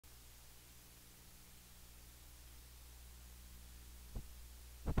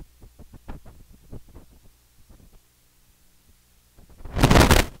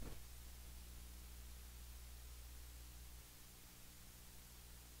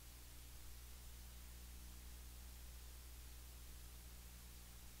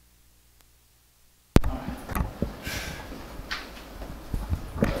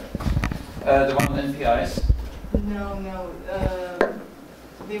The one on NPIs? No, no.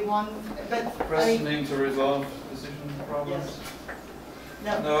 The one, but questioning to resolve decision problems?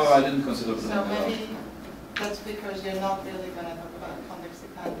 Yes. No, I didn't consider that. So maybe that's because you're not really going to talk about context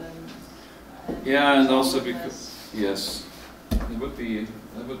dependent. Yeah, and also because, yes, it would be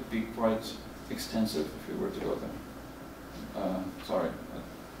quite extensive if we were to go there. Sorry.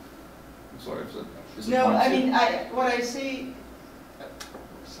 I'm sorry if that no, I mean, what I see.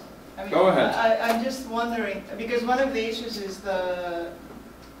 I mean, go ahead. I'm just wondering, because one of the issues is the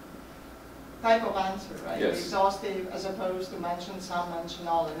type of answer, right? Yes. Exhaustive as opposed to mention some, mention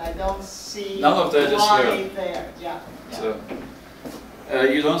all, and I don't see none of that why is here. There. Yeah. So,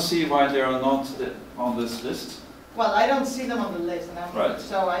 you don't see why they are not on this list? Well, I don't see them on the list, and right.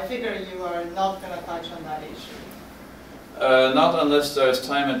 So I figure you are not going to touch on that issue. Not unless there's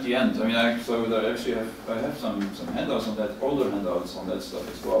time at the end. I mean, I have some handouts on that, older handouts on that stuff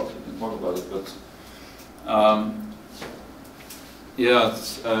as well. So we can talk about it, but yeah,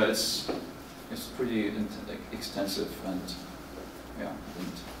 it's pretty extensive, and yeah,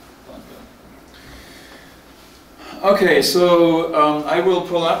 okay. So I will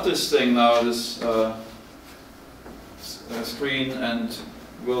pull up this thing now, this screen, and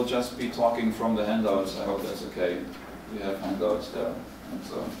we'll just be talking from the handouts. I hope that's okay. We have handouts there, and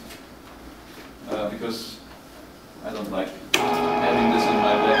so because I don't like having this in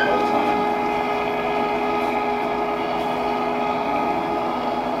my bag all the time.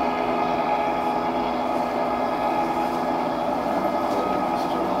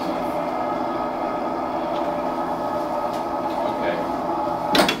 Okay.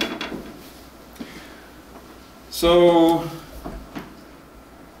 So,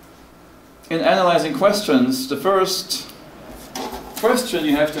 in analyzing questions, the first question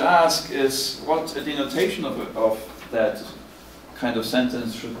you have to ask is what a denotation of that kind of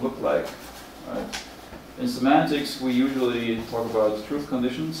sentence should look like. Right? In semantics, we usually talk about truth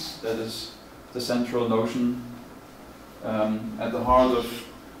conditions. That is the central notion at the heart of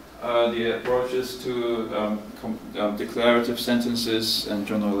the approaches to declarative sentences, and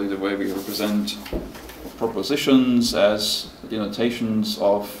generally the way we represent propositions as denotations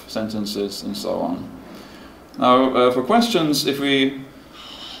of sentences and so on. Now, for questions, if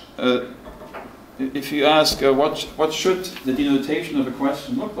you ask what should the denotation of a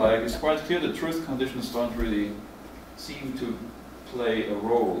question look like, it's quite clear that truth conditions don't really seem to play a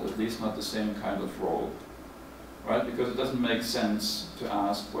role, at least not the same kind of role, right? Because it doesn't make sense to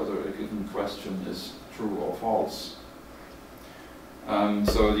ask whether a given question is true or false.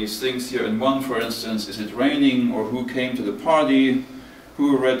 So these things here in one, for instance, is it raining, or who came to the party,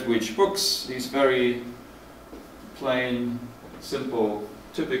 who read which books, these very plain, simple,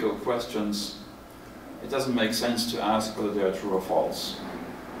 typical questions, it doesn't make sense to ask whether they are true or false.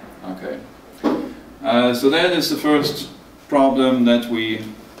 Okay. So that is the first problem that we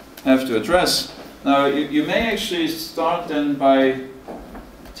have to address. Now, you may actually start then by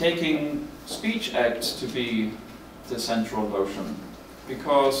taking speech acts to be the central notion,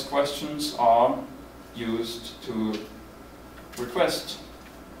 because questions are used to request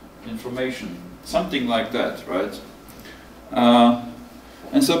information, something like that, right?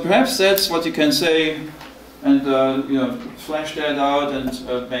 And so perhaps that's what you can say, and flesh that out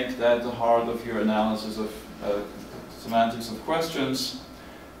and make that the heart of your analysis of semantics of questions.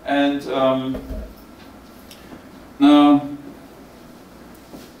 And now,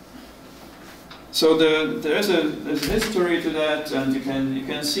 so there's a history to that, and you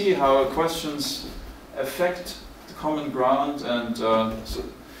can see how questions affect the common ground, and so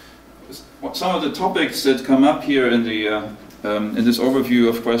some of the topics that come up here in this overview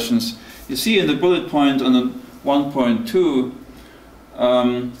of questions, you see in the bullet point on the 1.2.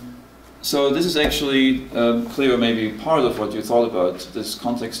 So this is actually clear, maybe part of what you thought about, this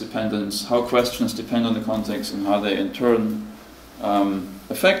context dependence, how questions depend on the context and how they in turn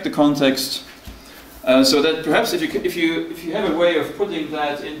affect the context. So that perhaps if you have a way of putting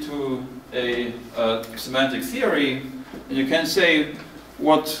that into a semantic theory, then you can say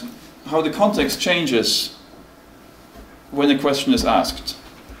how the context changes when a question is asked,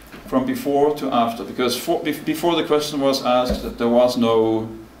 from before to after. Because before the question was asked, that there was no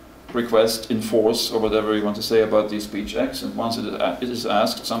request in force or whatever you want to say about these speech acts, and once it is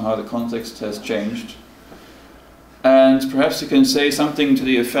asked, somehow the context has changed. And perhaps you can say something to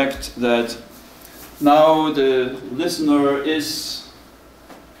the effect that now the listener is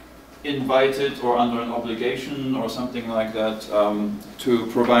invited or under an obligation or something like that to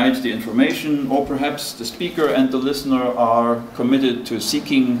provide the information, or perhaps the speaker and the listener are committed to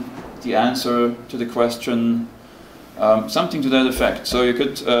seeking the answer to the question, something to that effect. So you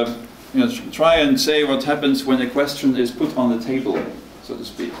could try and say what happens when a question is put on the table, so to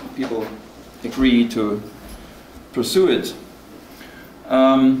speak. People agree to pursue it.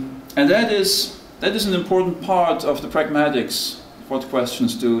 And that is an important part of the pragmatics, what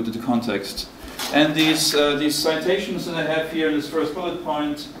questions do to the context. And these citations that I have here in this first bullet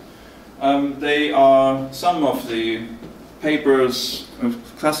point, they are some of the papers,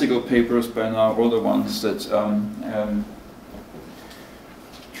 classical papers by now, older ones that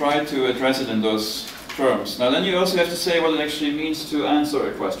try to address it in those terms. Now then you also have to say what it actually means to answer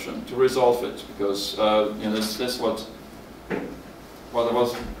a question, to resolve it, because that's what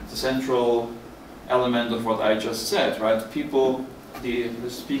was the central element of what I just said, right? People, the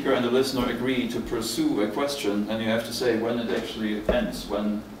speaker and the listener agree to pursue a question, and you have to say when it actually ends,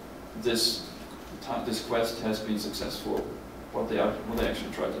 when this quest has been successful, what they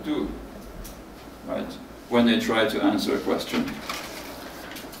actually try to do, right? When they try to answer a question.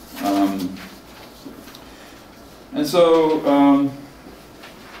 And so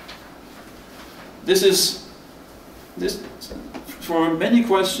this for many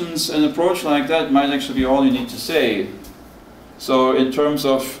questions, an approach like that might actually be all you need to say. So in terms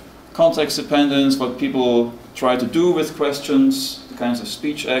of context dependence, what people try to do with questions, the kinds of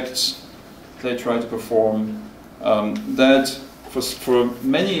speech acts they try to perform, that for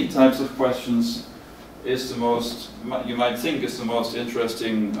many types of questions is the most, you might think is the most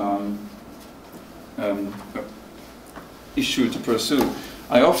interesting issue to pursue.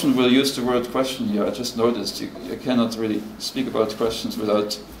 I often will use the word question here. I just noticed you cannot really speak about questions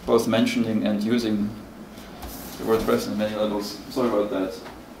without both mentioning and using the word question at many levels. Sorry about that.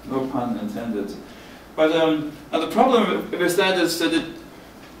 No pun intended. But and the problem with that is that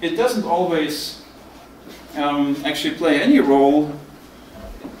it doesn't always actually play any role.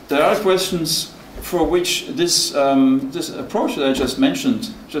 There are questions for which this approach that I just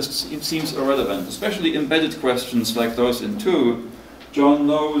mentioned it seems irrelevant, especially embedded questions like those in 2. John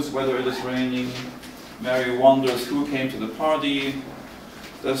knows whether it is raining. Mary wonders who came to the party.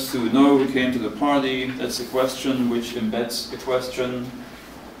 Does Sue know who came to the party? That's a question which embeds a question,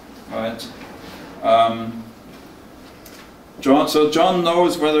 right? So John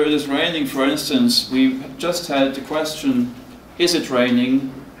knows whether it is raining, for instance. We just had the question, is it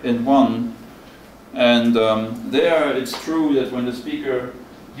raining, in 1. And there it's true that when the speaker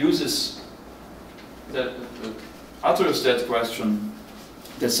uses utters that question,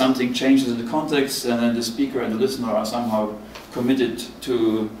 that something changes in the context, and then the speaker and the listener are somehow committed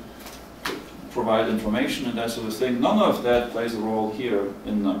to provide information and that sort of thing. None of that plays a role here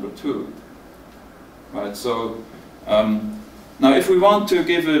in number 2. Right. So now, if we want to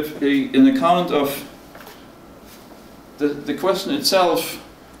give an account of the question itself,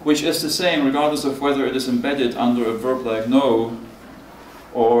 which is the same regardless of whether it is embedded under a verb like know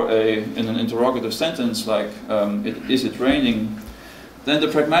or in an interrogative sentence like is it raining, then the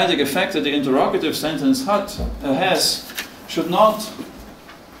pragmatic effect that the interrogative sentence has should not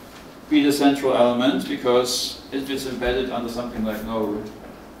be the central element, because if it's embedded under something like no,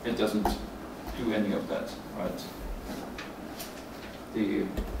 it doesn't do any of that, right? The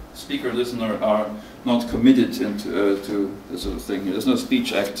speaker and listener are not committed to this sort of thing. There's no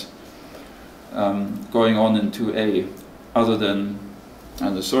speech act going on in 2a other than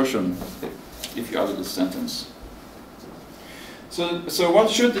an assertion if you utter the sentence. So what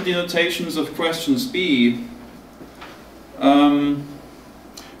should the denotations of questions be?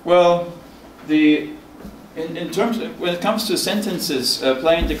 Well, in terms of, when it comes to sentences,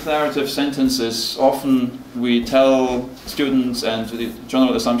 plain declarative sentences, often we tell students, and the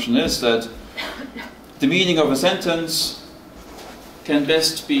general assumption is that the meaning of a sentence can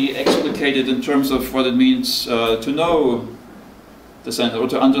best be explicated in terms of what it means to know the sentence or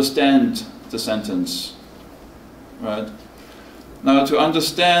to understand the sentence, right? Now, to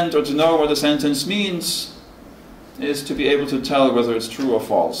understand or to know what a sentence means is to be able to tell whether it's true or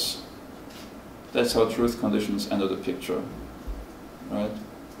false. That's how truth conditions enter the picture, right?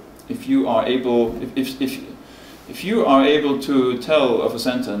 If you are able, if you are able to tell of a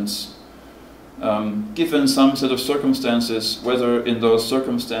sentence, given some set of circumstances, whether in those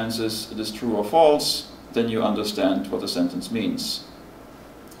circumstances it is true or false, then you understand what the sentence means.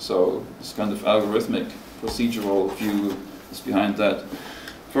 So this kind of algorithmic, procedural view is behind that.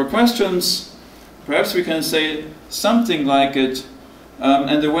 For questions, perhaps we can say something like it,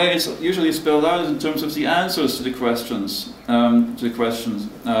 and the way it's usually spelled out is in terms of the answers to the questions.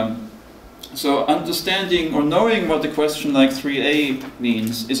 So understanding or knowing what the question like 3a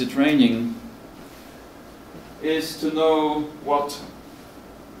means, is it raining, is to know what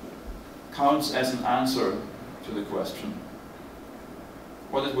counts as an answer to the question.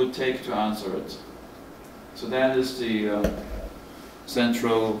 what it would take to answer it. So that is the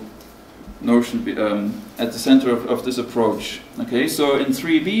central notion at the center of this approach. Okay, so in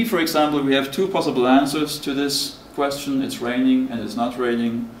 3b, for example, we have two possible answers to this question. It's raining and it's not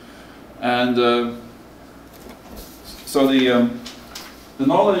raining. And so the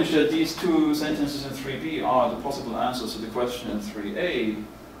knowledge that these two sentences in 3b are the possible answers to the question in 3a,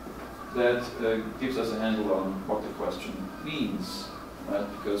 that gives us a handle on what the question means, right?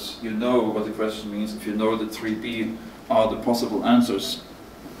 Because you know what the question means if you know that 3b are the possible answers.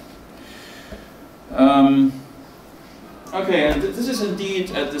 Okay, and this is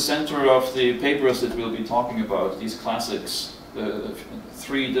indeed at the center of the papers that we'll be talking about, these classics, the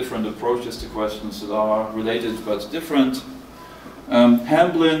three different approaches to questions that are related but different.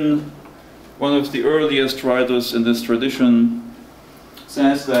 Hamblin, one of the earliest writers in this tradition,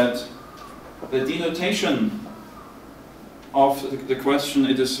 says that the denotation of the question,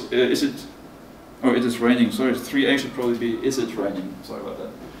 it is raining, sorry, 3a should probably be, is it raining, sorry about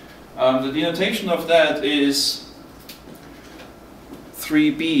that. The denotation of that is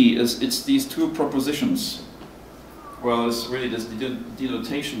 3b, it's these two propositions. Well, it's really this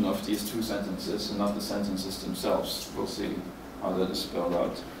denotation of these two sentences and not the sentences themselves. We'll see how that is spelled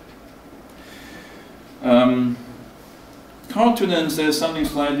out. Karttunen says something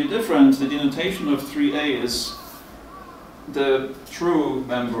slightly different. The denotation of 3a is the true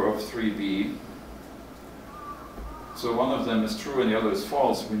member of 3b. So one of them is true and the other is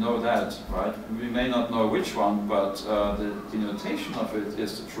false. We know that, right? We may not know which one, but the denotation of it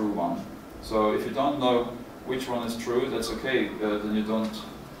is the true one. So if you don't know which one is true, that's okay. Then you don't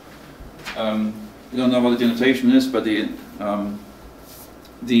know what the denotation is, but you don't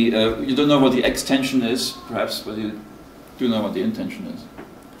know what the extension is, perhaps, but you do know what the intention is.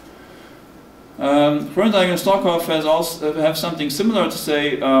 Groenewegen and Stockhoff have something similar to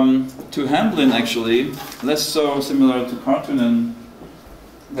say to Hamblin, actually, less so similar to Karttunen,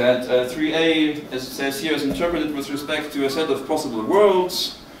 that 3a, as it says here, is interpreted with respect to a set of possible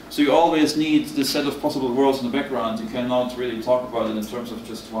worlds. So you always need this set of possible worlds in the background. You cannot really talk about it in terms of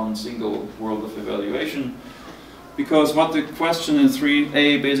just one single world of evaluation. Because what the question in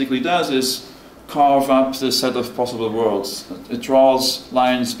 3a basically does is carve up this set of possible worlds. It draws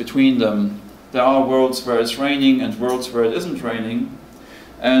lines between them. There are worlds where it's raining and worlds where it isn't raining.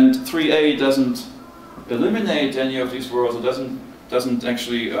 And 3a doesn't eliminate any of these worlds. It doesn't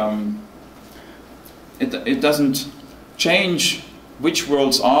actually, it doesn't change which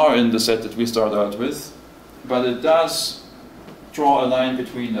worlds are in the set that we start out with, but it does draw a line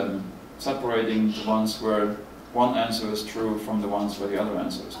between them, separating the ones where one answer is true from the ones where the other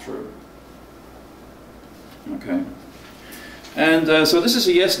answer is true. Okay. And so this is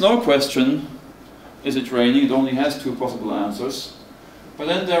a yes-no question. Is it raining? It only has two possible answers. But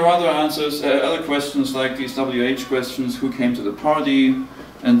then there are other answers, other questions like these WH questions, who came to the party?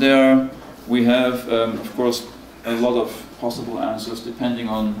 And there we have, of course, a lot of possible answers depending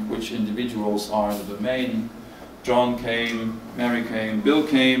on which individuals are in the domain. John came, Mary came, Bill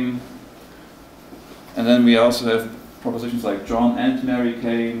came. And then we also have propositions like John and Mary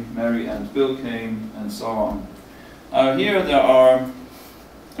came, Mary and Bill came, and so on. Here there are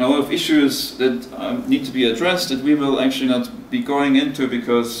a lot of issues that need to be addressed that we will actually not be going into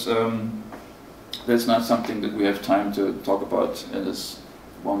because that's not something that we have time to talk about in this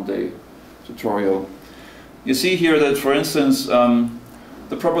one-day tutorial. You see here that, for instance,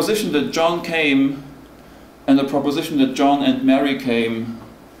 the proposition that John came and the proposition that John and Mary came,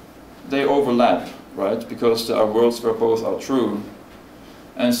 they overlap, right? Because there are worlds where both are true.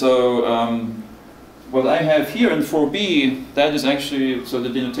 And so what I have here in 4b, that is actually, so the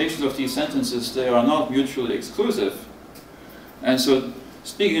denotations of these sentences, they are not mutually exclusive. And so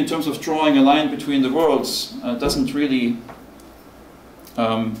speaking in terms of drawing a line between the worlds doesn't really,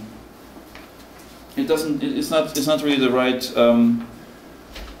 it's not really the right, the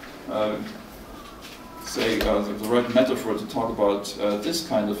right metaphor to talk about this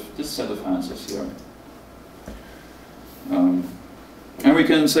set of answers here. And we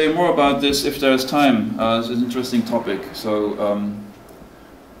can say more about this if there's time. It's an interesting topic, so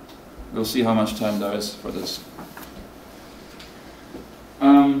we'll see how much time there is for this.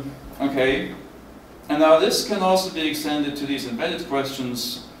 Okay, and now this can also be extended to these embedded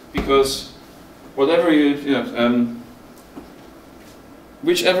questions, because whatever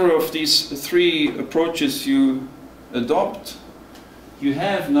whichever of these three approaches you adopt, you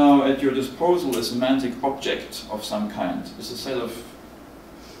have now at your disposal a semantic object of some kind. It's a set of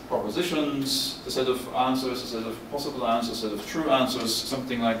propositions, a set of answers, a set of possible answers, a set of true answers,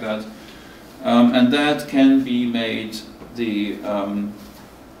 something like that. And that can be made the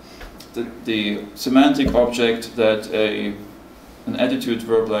the semantic object that an attitude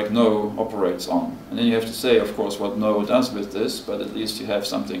verb like no operates on. And then you have to say, of course, what no does with this, but at least you have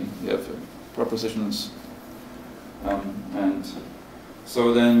something, you have prepositions. And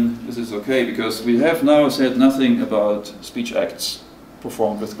so then this is okay, because we have now said nothing about speech acts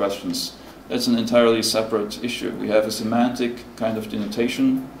performed with questions. That's an entirely separate issue. We have a semantic kind of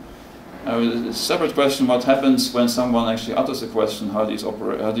denotation. It's a separate question: what happens when someone actually utters a question? How these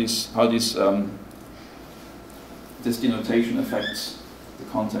operate? This denotation affects the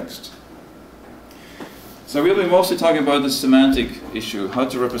context. So we'll be mostly talking about the semantic issue: how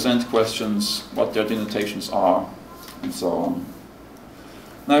to represent questions, what their denotations are, and so on.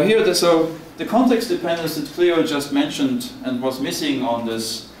 Now here, so the context dependence that Cleo just mentioned and was missing on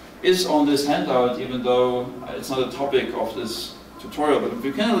this is on this handout, even though it's not a topic of this tutorial, but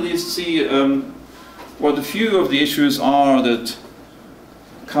we can at least see what a few of the issues are that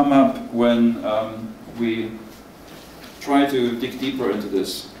come up when we try to dig deeper into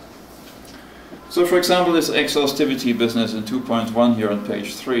this. So for example, this exhaustivity business in 2.1 here on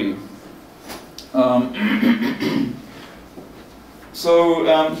page 3.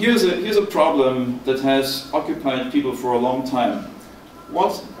 So here's a problem that has occupied people for a long time.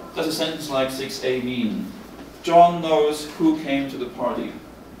 What does a sentence like 6a mean? John knows who came to the party.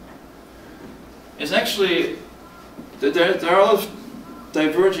 It's actually, there are a lot of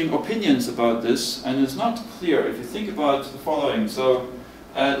diverging opinions about this, and it's not clear if you think about the following. So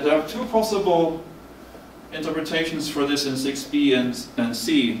there are two possible interpretations for this in 6b and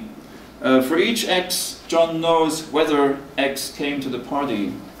c. For each x, John knows whether x came to the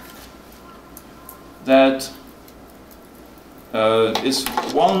party. That is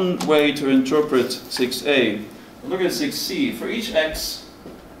one way to interpret 6a. Look at 6c. For each x,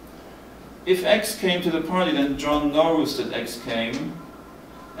 if x came to the party, then John knows that x came.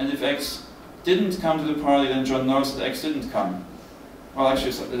 And if x didn't come to the party, then John knows that x didn't come. Well,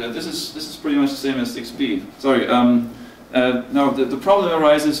 actually, this is pretty much the same as 6b. Sorry. No, the problem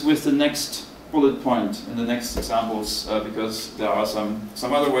arises with the next bullet point in the next examples, because there are some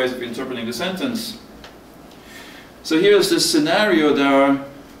other ways of interpreting the sentence. So here's this scenario. There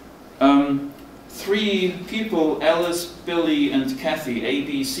are 3 people, Alice, Billy, and Kathy, A,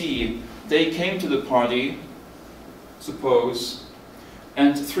 B, C. They came to the party, suppose,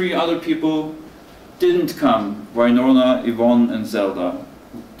 and 3 other people didn't come, Winona, Yvonne, and Zelda,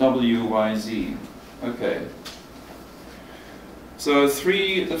 W, Y, Z. Okay. So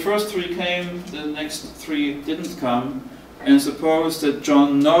the first 3 came, the next 3 didn't come, and suppose that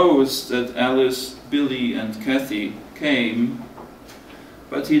John knows that Alice, Billy, and Kathy came,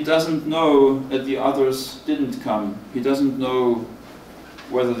 but he doesn't know that the others didn't come. He doesn't know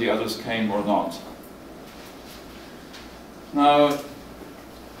whether the others came or not. Now,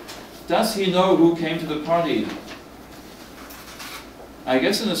 does he know who came to the party? I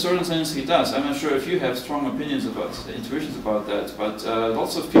guess in a certain sense he does. I'm not sure if you have strong opinions about, intuitions about that, but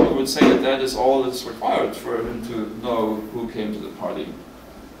lots of people would say that that is all that's required for him to know who came to the party.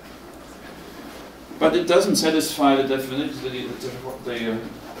 But it doesn't satisfy the definition,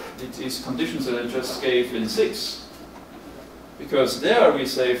 these conditions that I just gave in 6. Because there we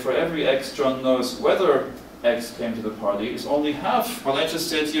say for every x, John knows whether x came to the party. It's only half. What I just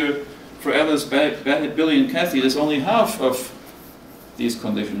said here, for Alice, Billy, and Kathy, there's only half of these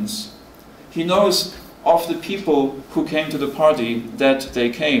conditions. He knows of the people who came to the party that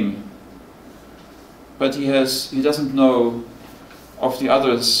they came, but he doesn't know of the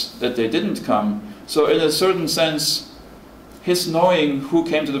others that they didn't come. So in a certain sense, his knowing who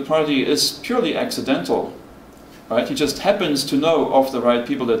came to the party is purely accidental, right? He just happens to know of the right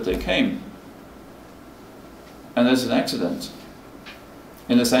people that they came, and that's an accident,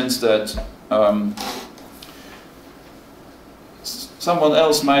 in the sense that someone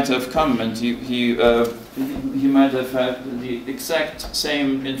else might have come and he might have had the exact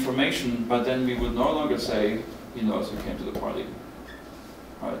same information, but then we would no longer say he knows who came to the party,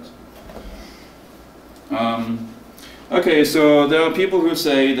 right? Okay, so there are people who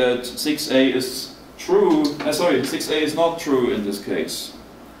say that 6a is true. 6a is not true in this case.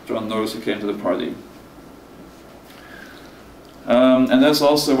 John knows who came to the party. And that's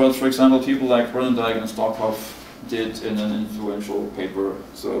also what, for example, people like Grunendijk and Stockhoff did in an influential paper.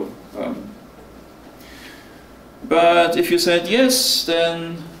 So, but if you said yes,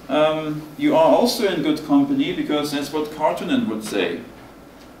 then you are also in good company, because that's what Kartunen would say,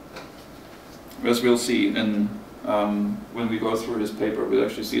 as we'll see in, when we go through his paper. We'll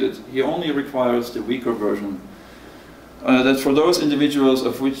actually see that he only requires the weaker version. That for those individuals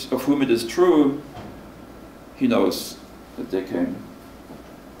of whom it is true, he knows that they came.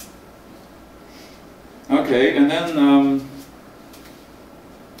 Okay, and then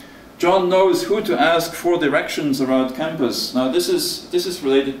John knows who to ask for directions around campus. Now this is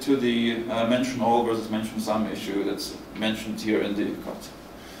related to the mention all versus mention some issue that's mentioned here in the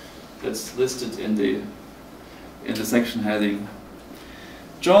that's listed in the section heading.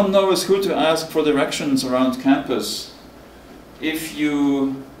 John knows who to ask for directions around campus. If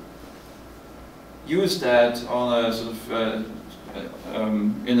you use that on a sort of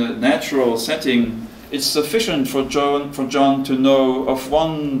in a natural setting, it's sufficient for John to know of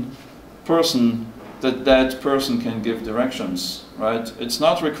one person that person can give directions, right? It's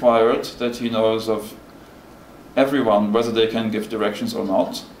not required that he knows of everyone whether they can give directions or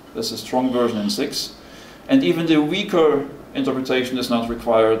not. There's a strong version in 6. And even the weaker interpretation is not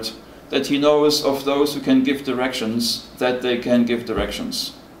required, that he knows of those who can give directions that they can give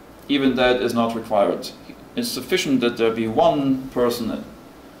directions. Even that is not required. It's sufficient that there be one person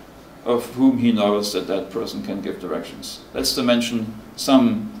of whom he knows that person can give directions. That's the mention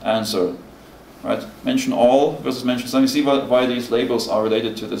some answer, right? Mention all versus mention some. You see why these labels are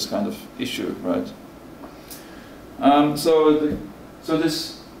related to this kind of issue, right? So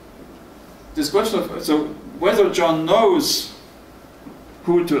this question of whether John knows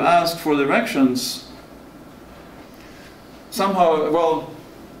who to ask for directions, somehow, well,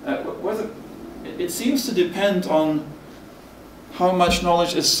 whether it seems to depend on how much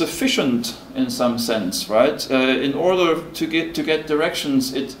knowledge is sufficient in some sense, right? In order to get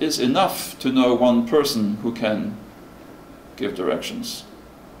directions, it is enough to know one person who can give directions.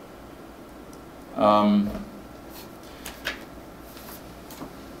 And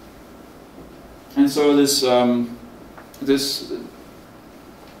so this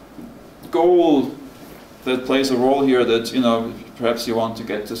goal that plays a role here, that perhaps you want to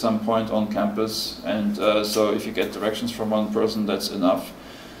get to some point on campus, and so if you get directions from one person, that's enough.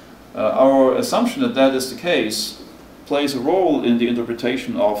 Our assumption that is the case plays a role in the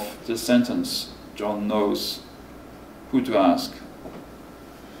interpretation of this sentence. John knows who to ask.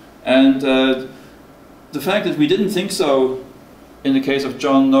 And the fact that we didn't think so in the case of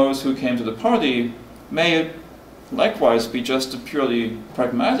John knows who came to the party may likewise be just a purely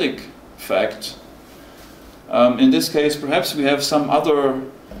pragmatic fact. In this case, perhaps we have some other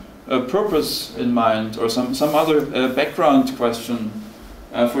purpose in mind, or some other background question.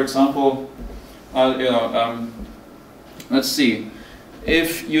 For example, let's see.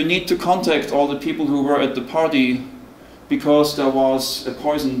 If you need to contact all the people who were at the party because there was a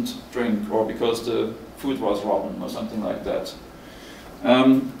poisoned drink, or because the food was rotten, or something like that,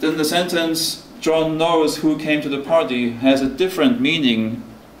 then the sentence, John knows who came to the party, has a different meaning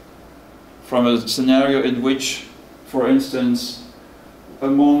from a scenario in which, for instance,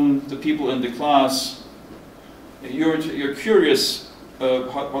 among the people in the class, you're curious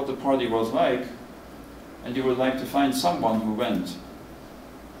what the party was like, and you would like to find someone who went.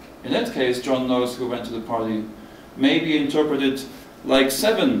 In that case, John knows who went to the party may be interpreted like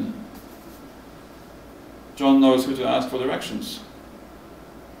 7. John knows who to ask for directions.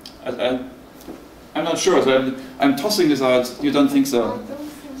 I'm not sure, so I'm tossing this out. You don't think so? I don't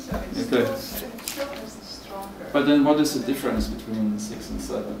think so. It's Okay. still is stronger. But then what is the difference between 6 and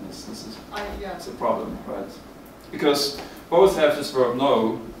 7? It's a problem, right? Because both have this verb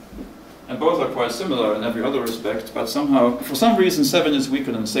know, and both are quite similar in every other respect, but somehow, for some reason, 7 is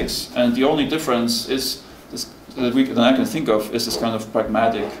weaker than 6. And the only difference is this, that I can think of, is this kind of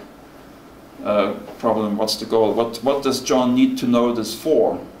pragmatic problem. What's the goal? What does John need to know this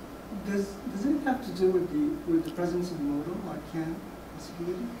for? Does it have to do with the presence of modal, like can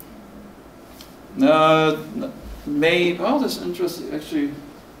possibility? Oh, that's interesting. Actually,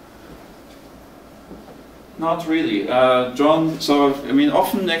 not really. John. So I mean,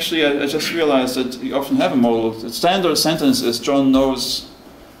 often actually, I just realized that you often have a modal. The standard sentence is John knows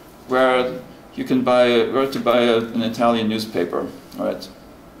where you can buy an Italian newspaper, right?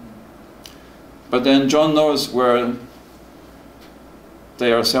 But then John knows where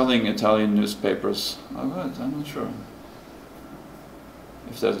they are selling Italian newspapers. Oh, right, I'm not sure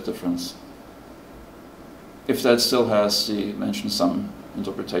if there's a difference. If that still has the mention some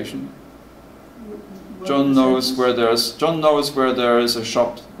interpretation. John knows where there is a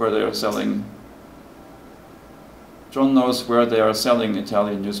shop where they are selling. John knows where they are selling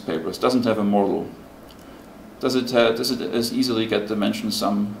Italian newspapers. Doesn't have a modal. Does it as easily get the mention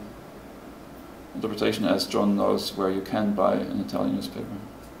some interpretation as John knows where you can buy an Italian newspaper?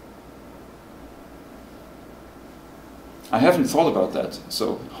 I haven't thought about that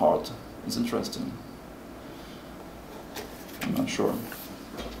so hard. It's interesting. I'm not sure.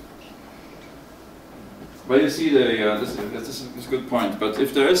 But you see, this is a good point. But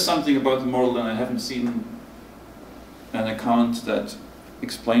if there is something about the modal, then I haven't seen an account that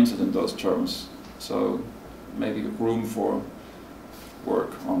explains it in those terms. So maybe room for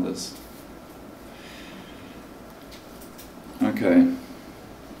work on this. Okay.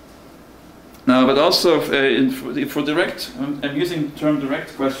 Now, but also for direct, I'm using the term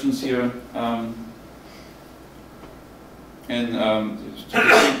direct questions here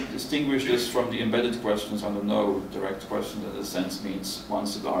to distinguish this from the embedded questions on the no. Direct questions in a sense means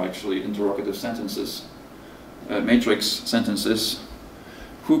ones that are actually interrogative sentences, matrix sentences.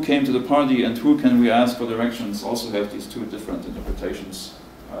 Who came to the party and who can we ask for directions also have these two different interpretations,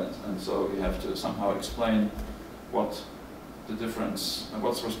 right? And so we have to somehow explain what the difference and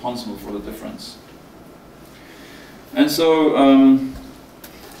what's responsible for the difference. And so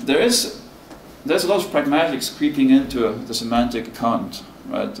there's a lot of pragmatics creeping into the semantic account,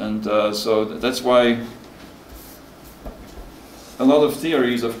 right? And so that's why a lot of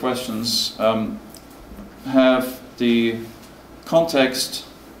theories of questions have the context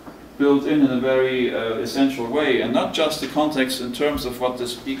built in a very essential way, and not just the context in terms of what the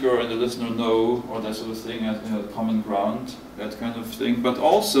speaker and the listener know, or that sort of thing, as common ground, that kind of thing, but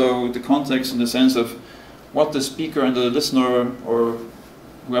also the context in the sense of what the speaker and the listener, or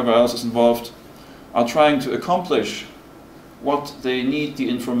whoever else is involved, are trying to accomplish, what they need the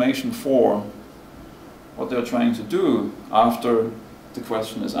information for, what they're trying to do after the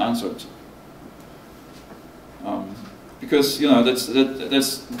question is answered. Because that's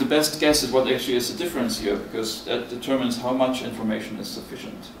the best guess at what actually is the difference here, because that determines how much information is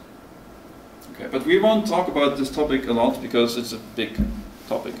sufficient. Okay, but we won't talk about this topic a lot because it's a big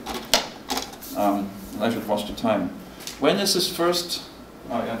topic. And I should watch the time. When is this first?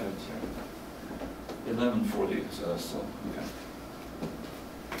 Oh, yeah, it's here. 11:40. So that's still okay.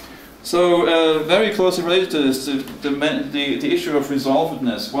 So very closely related to this, the issue of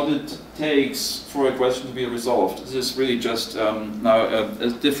resolvedness, what it takes for a question to be resolved. This is really just now a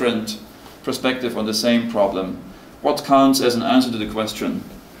different perspective on the same problem. What counts as an answer to the question?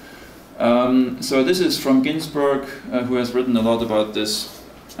 So this is from Ginsberg, who has written a lot about this.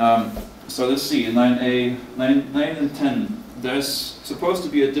 So let's see, 9 and 10. There's supposed to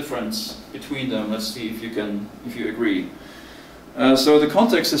be a difference between them. Let's see if you agree. So the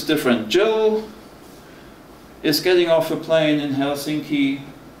context is different. Jill is getting off a plane in Helsinki,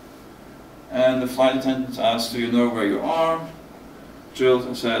 and the flight attendant asks, "Do you know where you are?"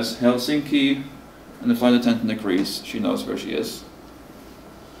 Jill says, "Helsinki," and the flight attendant agrees. She knows where she is.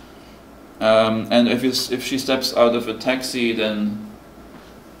 And if she steps out of a taxi, then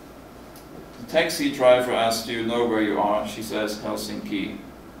the taxi driver asks, "Do you know where you are?" She says, "Helsinki."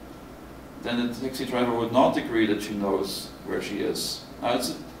 Then the taxi driver would not agree that she knows where she is. Now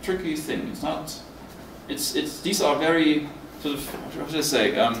it's a tricky thing. It's not. These are very sort of, how should I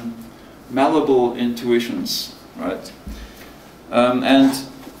say, malleable intuitions, right? And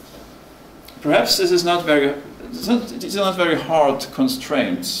perhaps this is not very. These are not very hard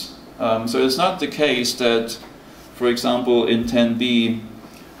constraints. So it's not the case that, for example, in 10b,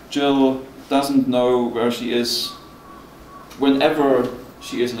 Jill doesn't know where she is whenever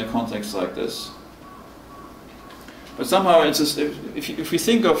she is in a context like this. But somehow, it's just, if we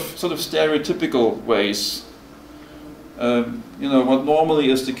think of sort of stereotypical ways, what normally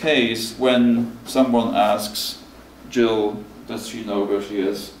is the case when someone asks Jill, does she know where she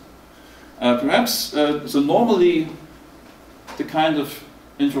is? Perhaps, so normally the kind of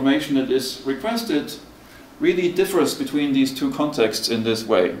information that is requested really differs between these two contexts in this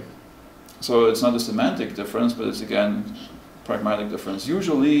way. So it's not a semantic difference, but it's again pragmatic difference.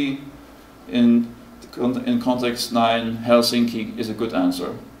 Usually in context 9, Helsinki is a good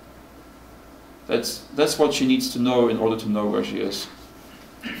answer. That's what she needs to know in order to know where she is.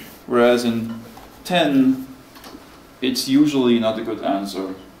 Whereas in 10, it's usually not a good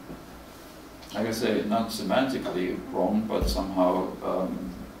answer. Like I say, not semantically wrong, but somehow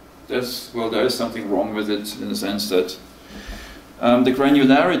there is something wrong with it in the sense that the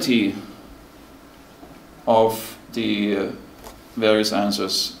granularity of the various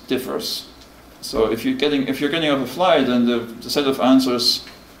answers differs. So if you're getting off a flight and the set of answers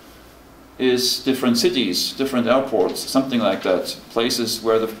is different cities, different airports, something like that, places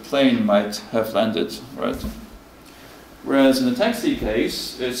where the plane might have landed, right? Whereas in the taxi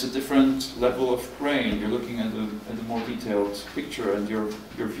case, it's a different level of grain. You're looking at a more detailed picture, and your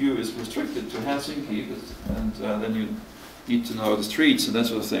view is restricted to Helsinki, and then you need to know the streets and that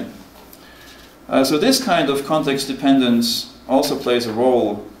sort of thing. So this kind of context dependence also plays a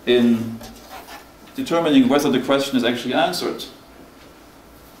role in determining whether the question is actually answered.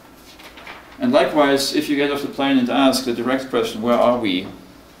 And likewise, if you get off the plane and ask the direct question, where are we?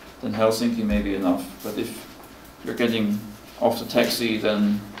 Then Helsinki may be enough. But if you're getting off the taxi,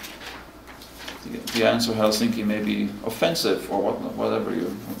 then the answer Helsinki may be offensive or whatever you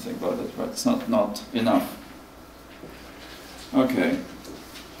think about it, but it's not enough. Okay.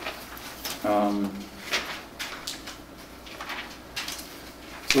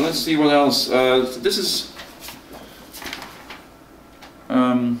 So let's see what else. This is,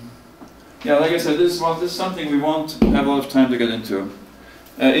 yeah, like I said, this is something we won't have a lot of time to get into.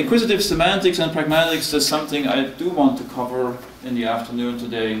 Inquisitive semantics and pragmatics is something I do want to cover in the afternoon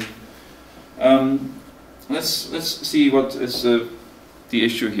today. Let's see what is the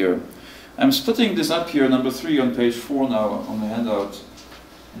issue here. I'm splitting this up here, number 3 on page 4 now on the handout,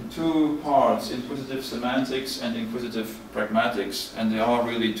 in 2 parts, inquisitive semantics and inquisitive pragmatics, and they are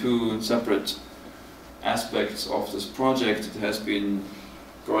really 2 separate aspects of this project. It has been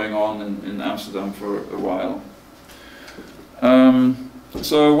going on in Amsterdam for a while.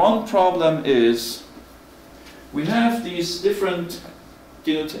 So one problem is we have these different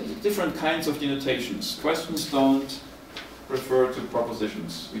kinds of denotations. Questions don't refer to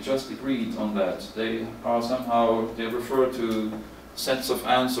propositions. We just agreed on that. They refer to sets of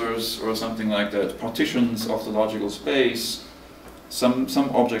answers or something like that, partitions of the logical space, some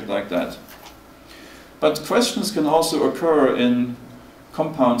object like that. But questions can also occur in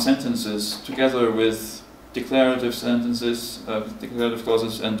compound sentences together with declarative sentences, declarative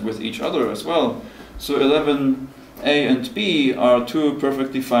clauses, and with each other as well. So 11a and b are 2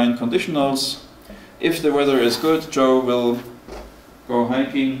 perfectly fine conditionals. If the weather is good, Joe will go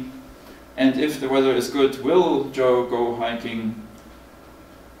hiking. And if the weather is good, will Joe go hiking?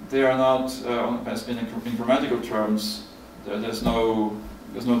 They are not, in grammatical terms, there's no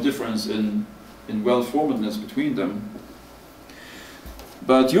difference in well-formedness between them.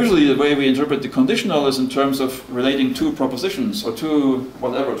 But usually the way we interpret the conditional is in terms of relating 2 propositions or 2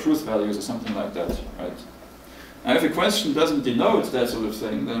 whatever truth values or something like that, right? Now if a question doesn't denote that sort of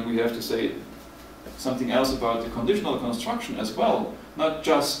thing, then we have to say something else about the conditional construction as well, not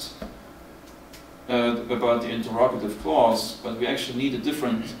just about the interrogative clause, but we actually need a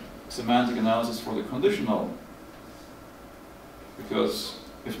different semantic analysis for the conditional. Because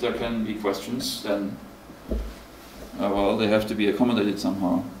if there can be questions, then well, they have to be accommodated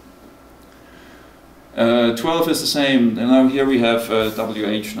somehow. 12 is the same, and now here we have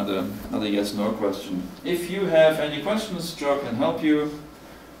WH, not a yes-no question. If you have any questions, Joe can help you,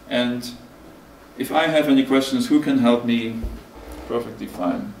 and if I have any questions, who can help me? Perfectly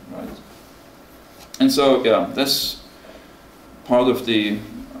fine, right? And so, yeah, that's part of the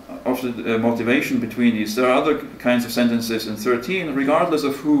motivation between these. There are other kinds of sentences in 13. Regardless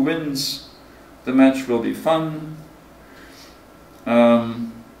of who wins, the match will be fun.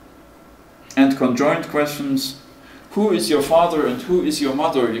 And conjoined questions. Who is your father and who is your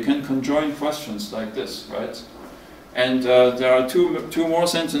mother? You can conjoin questions like this, right? And there are two more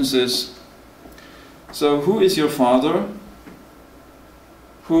sentences. So, who is your father?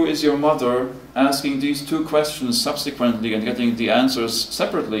 Who is your mother? Asking these 2 questions subsequently and getting the answers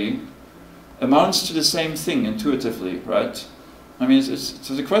separately amounts to the same thing intuitively, right? I mean,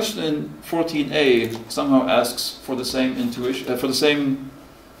 so the question in 14a somehow asks for the same intuition, for the same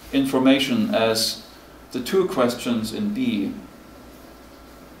information as the 2 questions in b.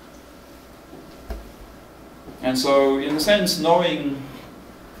 And so, in a sense, knowing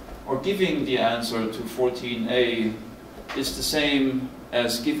or giving the answer to 14a is the same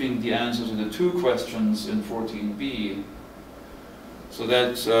as giving the answer to the 2 questions in 14b. So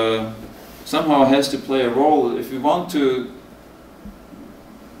that somehow has to play a role if we want to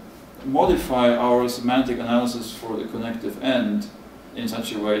modify our semantic analysis for the connective end in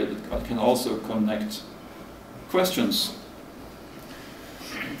such a way that it can also connect questions.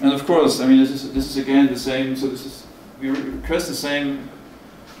 And of course, I mean, this is again the same, so we request the same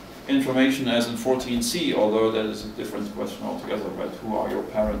information as in 14c, although that is a different question altogether, right? Who are your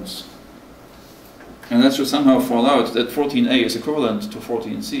parents? And that should somehow fall out, that 14a is equivalent to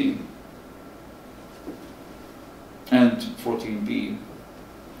 14c and 14b.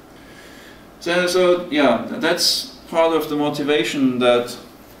 So yeah, that's part of the motivation that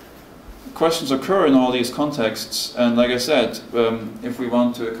questions occur in all these contexts. And like I said, if we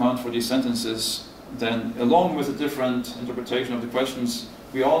want to account for these sentences, then along with a different interpretation of the questions,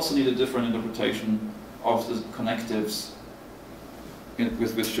 we also need a different interpretation of the connectives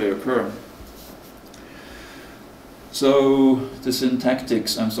with which they occur. So the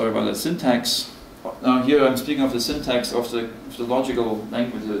syntactics, I'm sorry about that, syntax. Now here I'm speaking of the syntax of the logical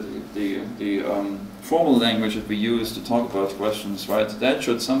language, the formal language that we use to talk about questions, right? That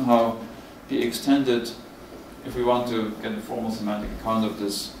should somehow be extended if we want to get a formal semantic account of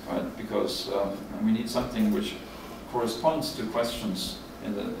this, right? Because we need something which corresponds to questions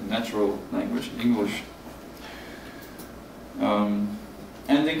in the natural language, English. And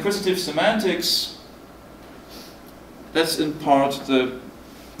inquisitive semantics, that's in part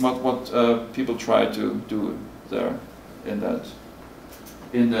what people try to do there in that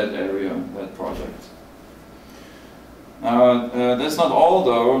area, that project. That's not all,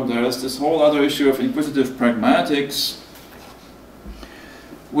 though. There's this whole other issue of inquisitive pragmatics,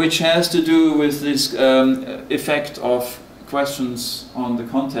 which has to do with this effect of questions on the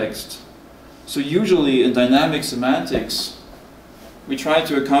context. So usually in dynamic semantics, we try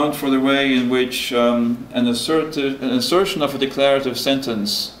to account for the way in which an assertion of a declarative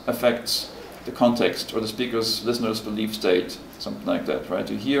sentence affects the context or the speaker's, listener's belief state, something like that, right?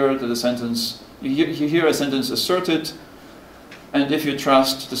 You hear that a sentence, you hear a sentence asserted, and if you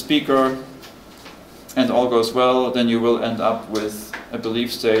trust the speaker and all goes well, then you will end up with a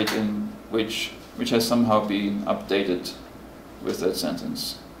belief state in which has somehow been updated with that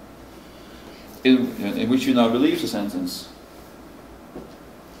sentence, in which you now believe the sentence.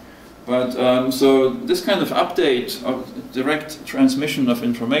 But so this kind of update of direct transmission of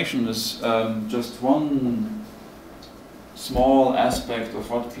information is just one small aspect of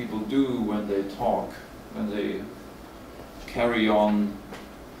what people do when they talk, when they carry on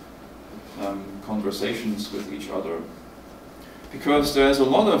conversations with each other. Because there's a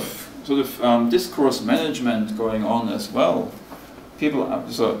lot of sort of discourse management going on as well. People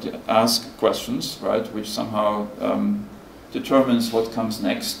ask questions, right, which somehow determines what comes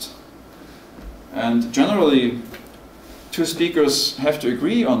next. And generally, two speakers have to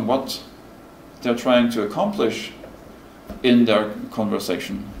agree on what they're trying to accomplish in their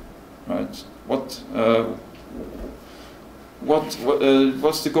conversation, right? What's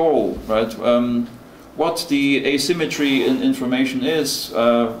the goal, right? What the asymmetry in information is,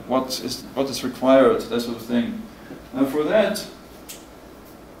 what is required, that sort of thing. Now, for that,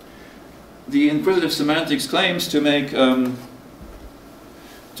 the inquisitive semantics claims to make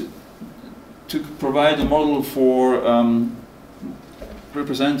to provide a model for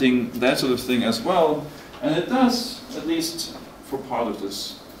representing that sort of thing as well, and it does, at least for part of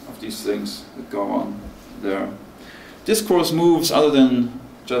these things that go on there. Discourse moves other than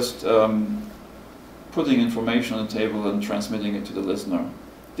just putting information on the table and transmitting it to the listener.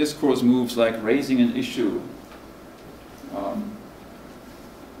 Discourse moves like raising an issue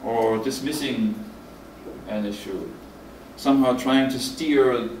or dismissing an issue, somehow trying to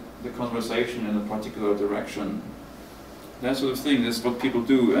steer the conversation in a particular direction. That sort of thing is what people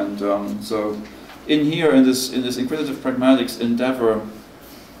do, and so in this inquisitive pragmatics endeavor,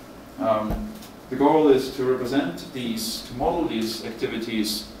 the goal is to represent these, to model these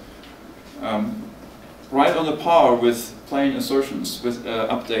activities right on a par with plain assertions, with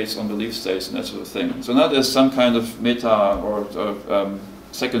updates on belief states and that sort of thing. So not as some kind of meta or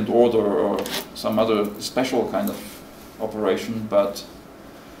second order or some other special kind of operation, but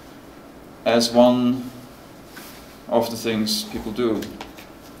as one of the things people do,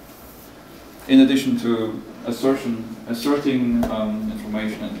 in addition to asserting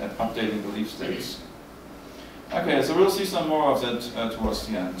information and updating belief states. Okay, so we'll see some more of that towards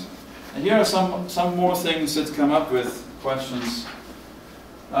the end. And here are some more things that come up with questions.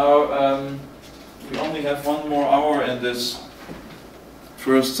 Now, we only have one more hour in this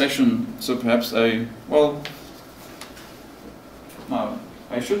first session, so perhaps I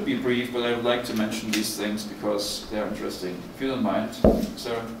should be brief, but I would like to mention these things because they're interesting. If you don't mind,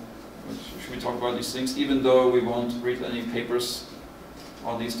 Sarah, should we talk about these things, even though we won't read any papers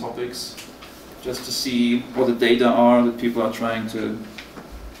on these topics, just to see what the data are that people are trying to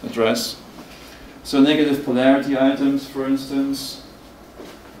address. So negative polarity items, for instance.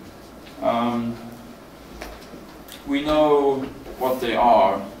 We know what they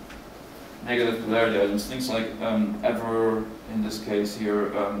are. Negative polarity items, things like ever, in this case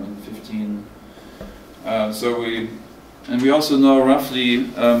here, in 15. We also know roughly,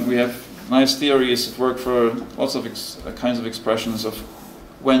 we have nice theories that work for lots of kinds of expressions of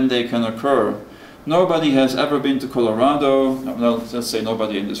when they can occur. Nobody has ever been to Colorado. No, let's say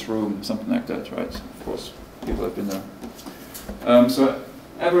nobody in this room, something like that, right? Of course, people have been there. So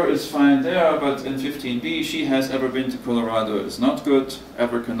ever is fine there, but in 15b, she has ever been to Colorado is not good.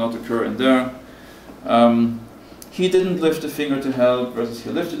 Ever cannot occur in there. He didn't lift a finger to help versus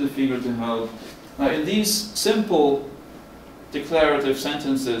he lifted a finger to help. Now, in these simple declarative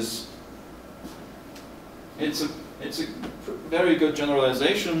sentences, it's a very good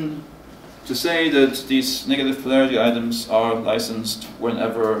generalization to say that these negative polarity items are licensed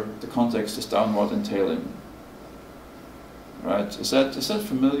whenever the context is downward entailing. Right? Is that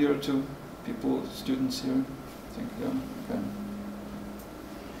familiar to people, students here? think, yeah, okay.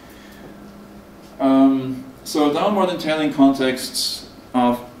 So downward entailing contexts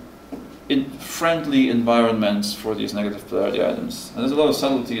are friendly environments for these negative polarity items. And there's a lot of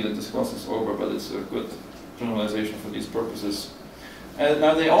subtlety that this glosses over, but it's a good generalization for these purposes. And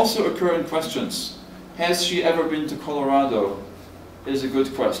now they also occur in questions. Has she ever been to Colorado? Is a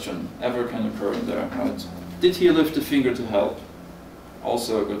good question. Ever can occur in there, right? Did he lift a finger to help?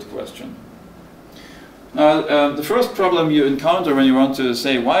 Also a good question. Now, the first problem you encounter when you want to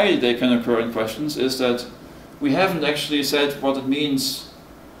say why they can occur in questions is that we haven't actually said what it means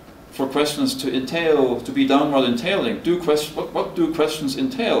for questions to entail, to be downward entailing. What do questions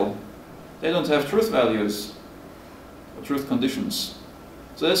entail? They don't have truth values or truth conditions.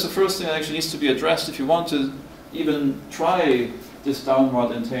 So that's the first thing that actually needs to be addressed if you want to even try this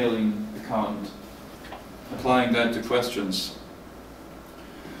downward entailing account, applying that to questions.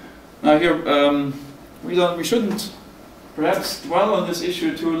 Now here, we shouldn't perhaps dwell on this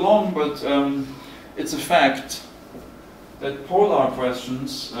issue too long, but it's a fact that polar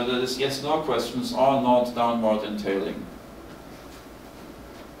questions, that is yes-no questions, are not downward entailing.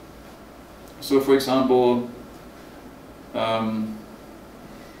 So for example,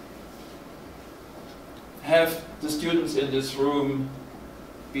 have the students in this room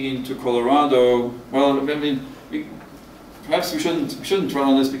been to Colorado? Well, I mean, perhaps we shouldn't dwell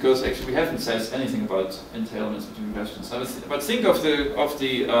on this because actually we haven't said anything about entailments between questions. But think of the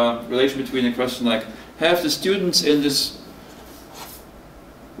relation between a question like, have the students in this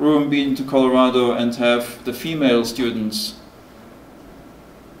room been to Colorado, and have the female students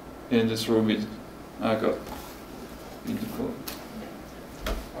in this room been to Colorado?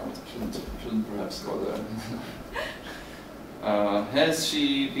 Shouldn't perhaps go there. Has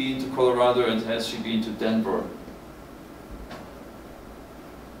she been to Colorado, and has she been to Denver?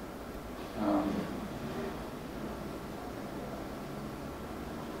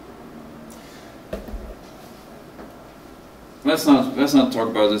 Let's not talk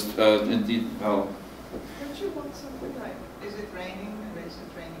about this in detail. Don't you want something like, is it raining or is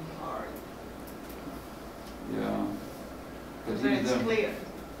it raining hard? Yeah. But then it's clear.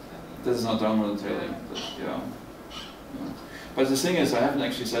 This is not downward entailing, but yeah. But the thing is, I haven't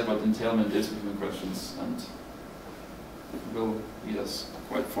actually said what entailment is between questions, and it will lead us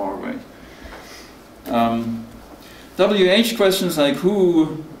quite far away. WH questions like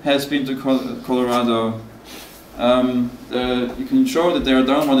who has been to Colorado, you can show that they are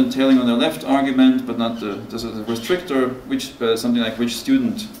downward entailing on the left argument, but not there's a restrictor, which something like which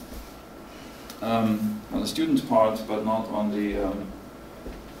student, on the student part, but not on the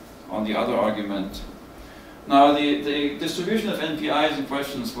other argument. Now, the distribution of NPIs in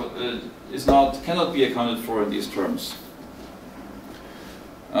questions cannot be accounted for in these terms.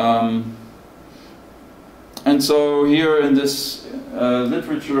 And so here in this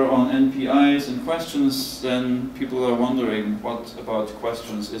literature on NPIs and questions, then people are wondering what about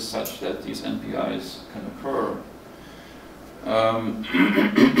questions is such that these NPIs can occur.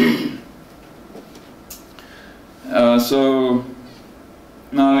 So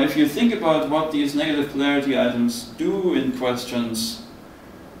now if you think about what these negative polarity items do in questions,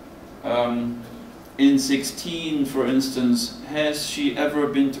 in 16, for instance, has she ever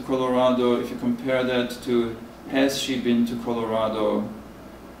been to Colorado? If you compare that to has she been to Colorado?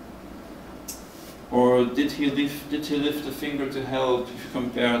 Or did he lift a finger to help? If you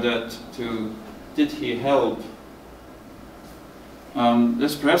compare that to did he help?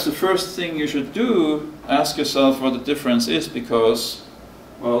 That's perhaps the first thing you should do. Ask yourself what the difference is, because,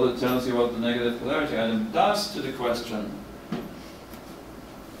 well, it tells you what the negative polarity item does to the question.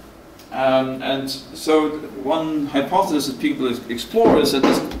 And so one hypothesis that people explore is that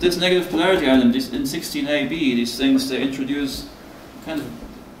this negative polarity item, in 16AB, these things, they introduce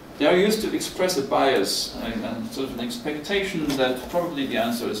they are used to express a bias and sort of an expectation that probably the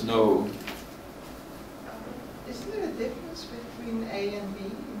answer is no. Isn't there a difference between A and B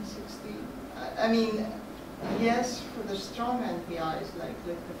in 16? I mean, yes, for the strong NPIs, like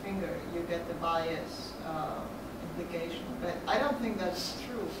lift the finger, you get the bias implication, but I don't think that's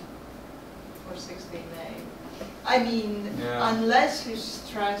true for 16A. I mean, unless you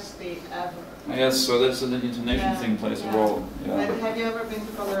stress the ever. Yes, so that's an intonation thing plays a role. Yeah. But have you ever been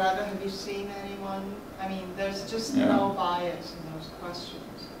to Colorado? Have you seen anyone? I mean, there's just no bias in those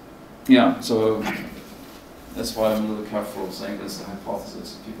questions. Yeah, so that's why I'm a little careful saying this is a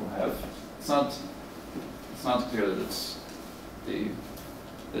hypothesis that people have. It's not clear that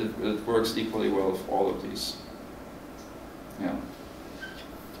it works equally well for all of these. Yeah.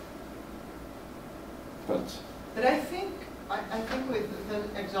 But I think I think with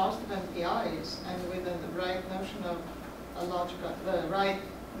the exhaustive MPIs and with the right notion of a logical, the right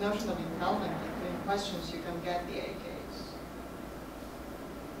notion of entailment between questions, you can get the AKs.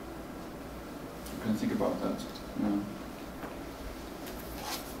 You can think about that. Yeah.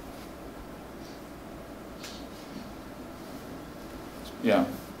 Yeah.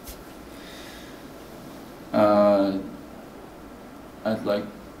 I'd like.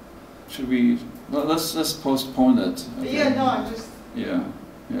 Should we? Well, let's postpone it. Okay. Yeah. No, I'm just. Yeah.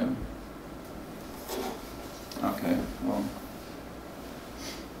 Yeah. Okay. Well.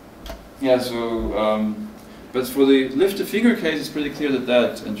 Yeah. So, but for the lift the finger case, it's pretty clear that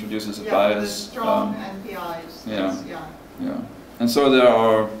that introduces a bias. The strong NPIs. Yeah. Yeah. Yeah. And so there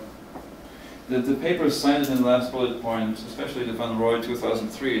are. The paper cited in the last bullet point, especially the Van Roy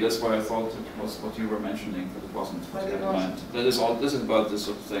 2003, that's why I thought it was what you were mentioning, but it wasn't. But it wasn't. That is all. This is about this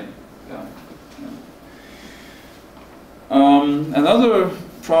sort of thing. Yeah. Another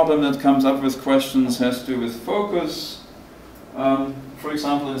problem that comes up with questions has to do with focus. For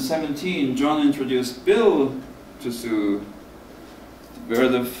example, in 17, John introduced Bill to Sue, where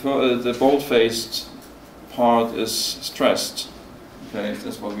the bold-faced part is stressed. Okay,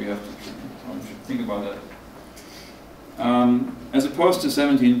 that's what we have to. We should think about that. As opposed to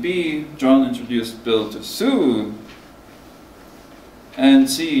 17b, John introduced Bill to Sue, and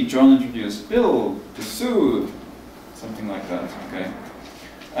C, John introduced Bill to Sue, something like that. Okay.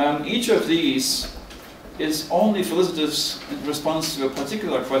 Each of these is only felicitous in response to a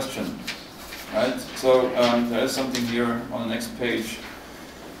particular question, right? So there is something here on the next page.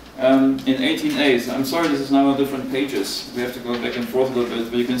 In 18a, so I'm sorry, this is now on different pages. We have to go back and forth a little bit,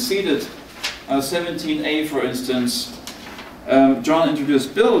 but you can see that 17a, for instance, John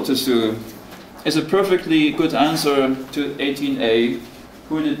introduced Bill to Sue, is a perfectly good answer to 18a.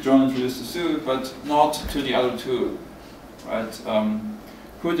 Who did John introduce to Sue, but not to the other two, right?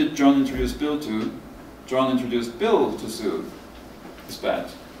 Who did John introduce Bill to? John introduced Bill to Sue. It's bad.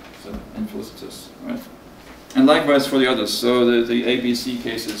 So infelicitous, right? And likewise for the others. So the ABC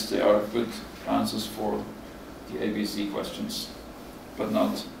cases, they are good answers for the ABC questions, but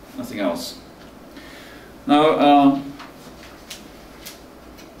nothing else. Now,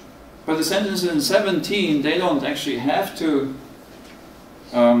 but the sentences in 17, they don't actually have to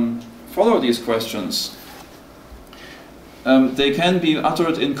follow these questions. They can be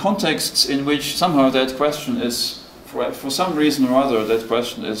uttered in contexts in which somehow that question is, for some reason or other, that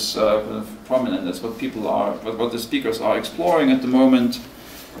question is prominent. That's what people are, what the speakers are exploring at the moment.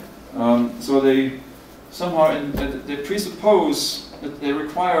 So they somehow they presuppose that they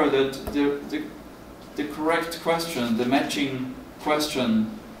require that the correct question, the matching question,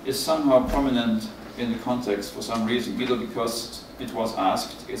 is somehow prominent in the context for some reason, either because it was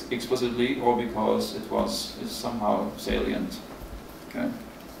asked explicitly or because it's somehow salient. Okay.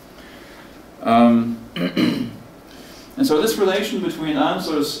 And so this relation between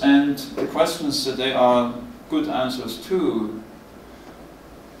answers and the questions that they are good answers to,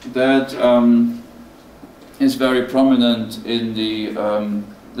 that is very prominent in the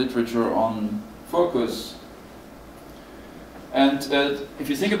literature on focus. And if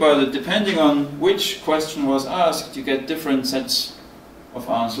you think about it, depending on which question was asked, you get different sets of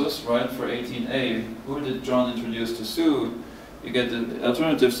answers, right? For 18a, who did John introduce to Sue? You get the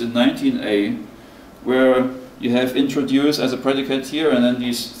alternatives in 19a, where you have introduce as a predicate here, and then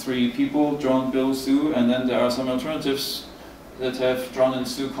these three people, John, Bill, Sue, and then there are some alternatives that have John and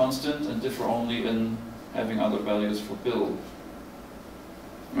Sue constant and differ only in having other values for Bill,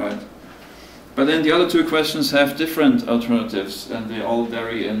 right? But then the other two questions have different alternatives, and they all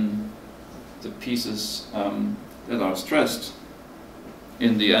vary in the pieces that are stressed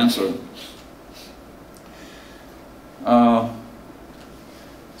in the answer. Now,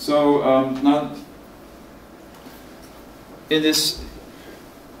 in this,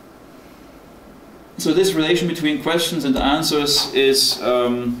 so this relation between questions and answers is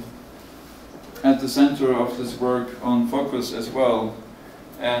at the center of this work on focus as well,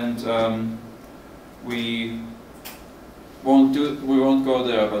 and we won't go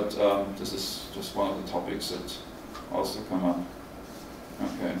there, but this is just one of the topics that also come up.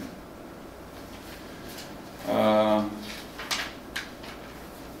 Okay.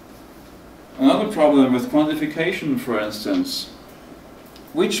 Another problem with quantification, for instance.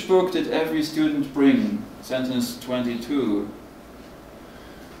 Which book did every student bring? Sentence 22.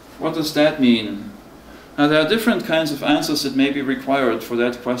 What does that mean? Now, there are different kinds of answers that may be required for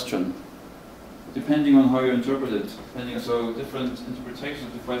that question, depending on how you interpret it. So different interpretations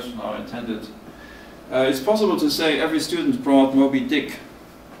of the question are intended. It's possible to say every student brought Moby Dick,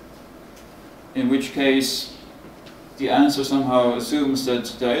 in which case the answer somehow assumes that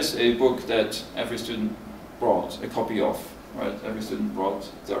there is a book that every student brought a copy of, right? Every student brought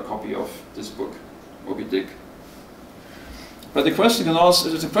their copy of this book, Moby Dick. But the question can also,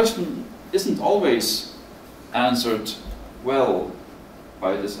 the question isn't always answered well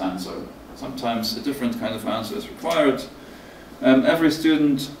by this answer. Sometimes a different kind of answer is required. Every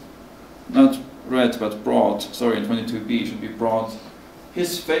student, not read but brought, sorry, in 22b should be brought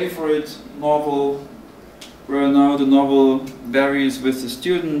his favorite novel, where now the novel varies with the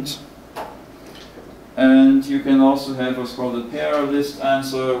student. And you can also have what's called a pair list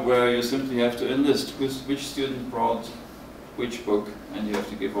answer, where you simply have to enlist which student brought which book, and you have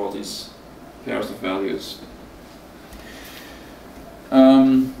to give all these pairs of values.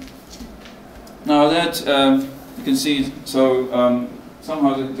 Now that you can see, so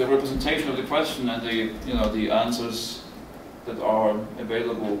somehow the representation of the question and the answers that are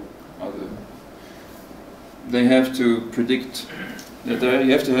available, they have to predict. You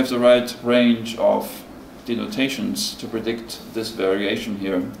have to have the right range of denotations to predict this variation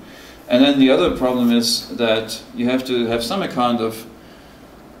here. And then the other problem is that you have to have some account of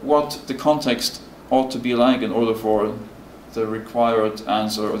what the context ought to be like in order for the required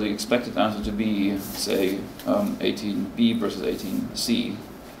answer or the expected answer to be, say, 18b versus 18c,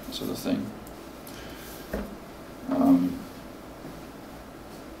 sort of thing.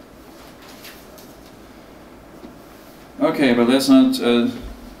 Okay, but let's not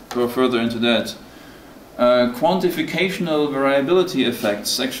go further into that. Quantificational variability effects,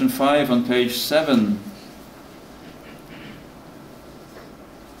 section 5 on page 7.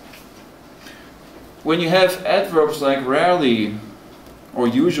 When you have adverbs like rarely, or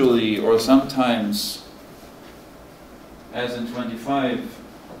usually, or sometimes, as in 25,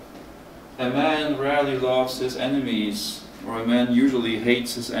 a man rarely loves his enemies, or a man usually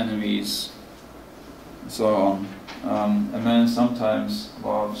hates his enemies, and so on. A man sometimes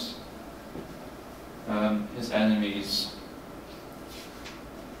loves his enemies.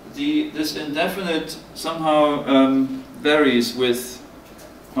 This indefinite somehow varies with,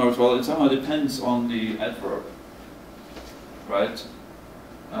 well, it somehow depends on the adverb, right?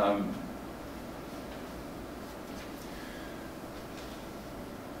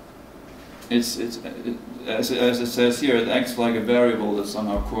 As it says here, it acts like a variable that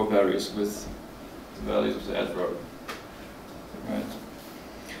somehow co-varies with the values of the adverb, right?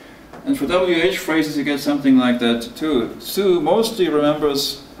 And for WH phrases, you get something like that too. Sue mostly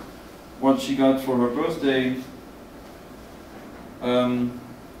remembers what she got for her birthday.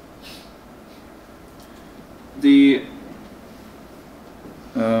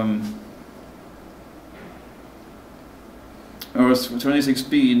 Or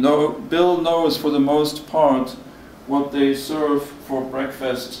 26b, no, Bill knows for the most part what they serve for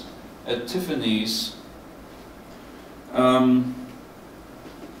breakfast at Tiffany's.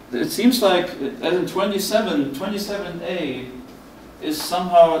 It seems like, as in 27a is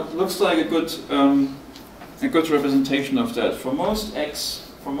somehow, it looks like a good representation of that. For most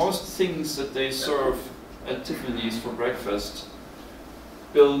things that they serve at Tiffany's for breakfast,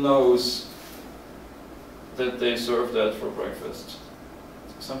 Bill knows that they serve that for breakfast.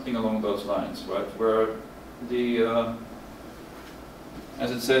 Something along those lines, right? Where the,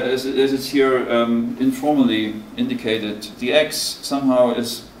 as it's here informally indicated, the X somehow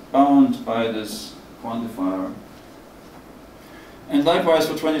is bound by this quantifier. And likewise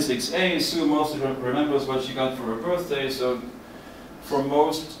for 26a, Sue mostly remembers what she got for her birthday, so for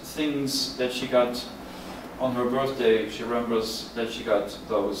most things that she got on her birthday, she remembers that she got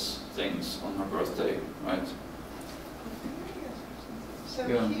those things on her birthday, right? So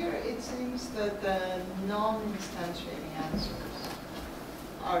here it seems that the non-instantiating answers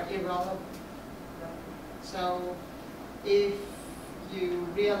are irrelevant. So if you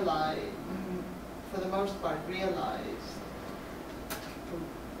realize, for the most part, realize who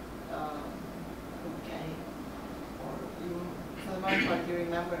came, or for the most part you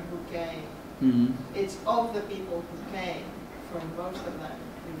remember who came. It's of the people who came, from most of them,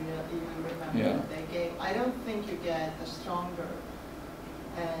 you remember that they came. I don't think you get a stronger,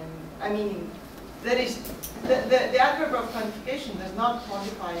 and I mean, that is, the adverb of quantification does not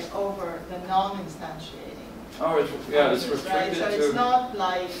quantify over the non-instantiating. Oh, it's restricted, right? So to... it's not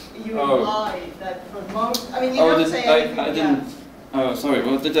like you imply that for most, I mean, you don't say anything. I didn't, oh, sorry,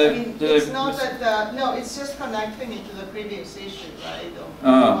 well, did I... it's not that, no, it's just connecting it to the previous issue, right? Of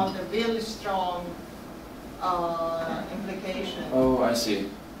you want a really strong implication. Oh, I see.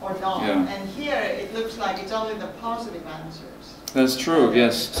 Or not. Yeah. And here, it looks like it's only the positive answers. That's true,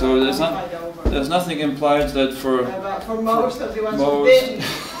 yes. So there's nothing implied that for most of the ones who didn't.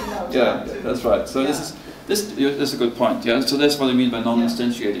 Yeah, that's right. So this This is a good point. Yeah. So that's what I mean by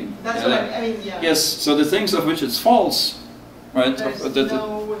non-instantiating. That's yeah, what I mean. Yeah. Yes. So the things of which it's false, right? There's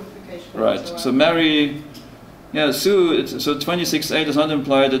no implication. Right. whatsoever. So Mary, yeah, Sue. So 26A does not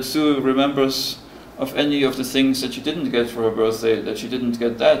imply that Sue remembers of any of the things that she didn't get for her birthday. That she didn't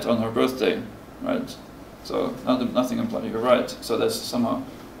get that on her birthday, right? So nothing implies. You're right. So that's somehow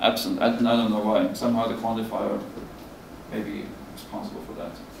absent. I don't know why. Somehow the quantifier may be responsible for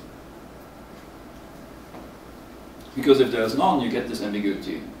that. Because if there's none, you get this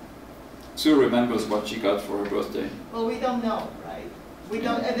ambiguity. Sue remembers what she got for her birthday. Well, we don't know, right? We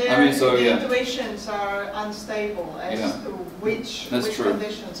don't. Yeah. The intuitions are unstable as to which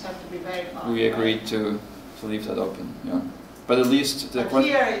conditions have to be verified. We agreed to leave that open. Yeah. But at least the but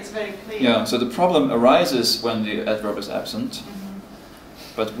here it's very clear. Yeah. So the problem arises when the adverb is absent,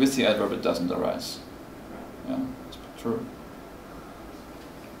 but with the adverb it doesn't arise. Yeah. That's true.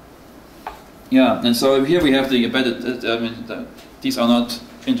 Yeah, and so here we have the embedded, these are not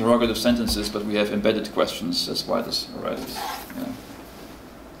interrogative sentences, but we have embedded questions. That's why this arises. Yeah.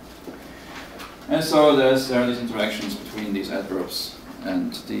 And so there are these interactions between these adverbs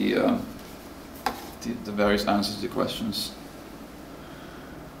and the various answers to the questions.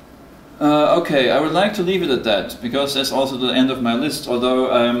 Okay, I would like to leave it at that, because that's also the end of my list, although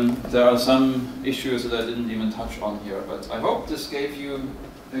there are some issues that I didn't even touch on here. But I hope this gave you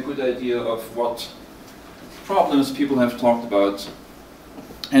a good idea of what problems people have talked about.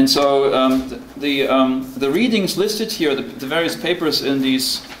 And so the readings listed here, the various papers in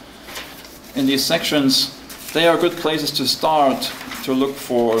these sections, they are good places to start to look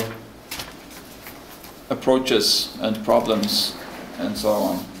for approaches and problems and so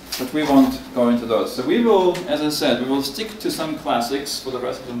on. But we won't go into those. So we will, as I said, we will stick to some classics for the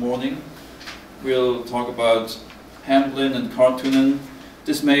rest of the morning. We'll talk about Hamblin and Kartunen.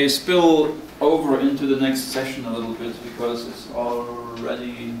 This may spill over into the next session a little bit because it's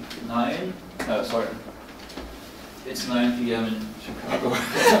already 9. Sorry, it's 9 p.m. in Chicago.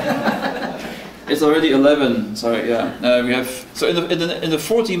 It's already 11. Sorry, yeah. We have so in the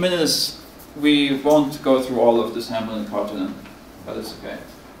 40 minutes we won't go through all of this Hamblin and Kartunen, but it's okay.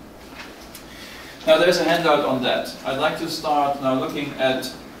 Now there's a handout on that. I'd like to start now looking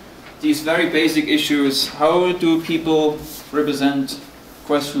at these very basic issues. How do people represent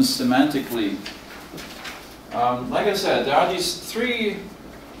questions semantically? Like I said, there are these 3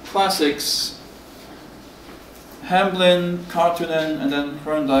 classics: Hamblin, Kartunen, and then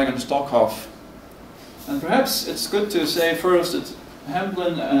Grönberg and Stockhoff. And perhaps it's good to say first that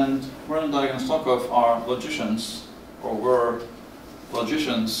Hamblin and Grönberg and Stockhoff are logicians, or were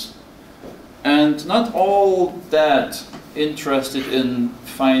logicians, and not all that interested in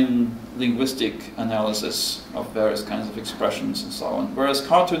fine linguistic analysis of various kinds of expressions and so on. Whereas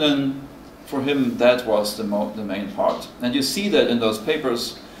Kartunen, for him, that was the main part. And you see that in those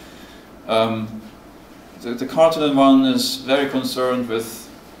papers. The Kartunen one is very concerned with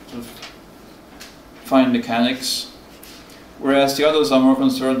sort of fine mechanics, whereas the others are more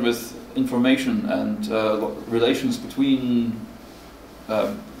concerned with information and relations between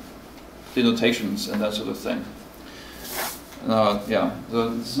denotations and that sort of thing. Yeah,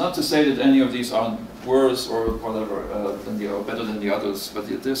 so it's not to say that any of these are worse or whatever or better than the others, but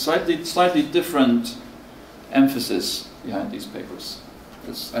there's slightly different emphasis behind these papers.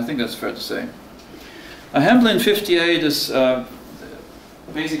 I think that's fair to say. Hamblin 58 is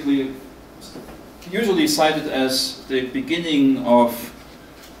basically usually cited as the beginning of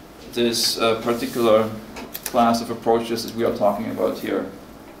this particular class of approaches that we are talking about here.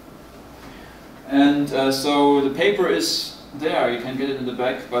 And so the paper is there, you can get it in the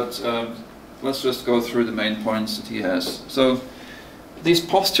back, but let's just go through the main points that he has. So these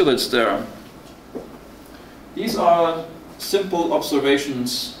postulates there, these are simple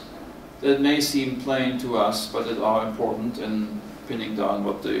observations that may seem plain to us, but that are important in pinning down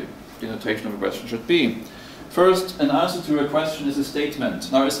what the denotation of a question should be. First, an answer to a question is a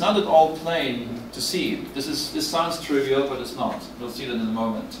statement. Now, it's not at all plain to see. This sounds trivial, but it's not. We'll see that in a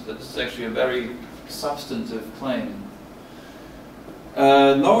moment. That this is actually a very substantive claim.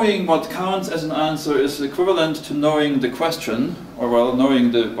 Knowing what counts as an answer is equivalent to knowing the question, or well,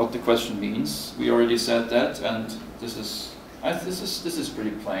 knowing what the question means. We already said that, and this is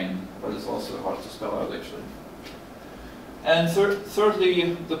pretty plain, but it's also hard to spell out actually. And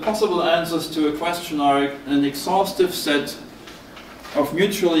thirdly, the possible answers to a question are an exhaustive set of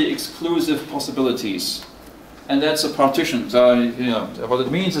mutually exclusive possibilities. And that's a partition. So, what it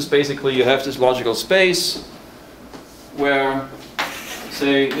means is basically you have this logical space where,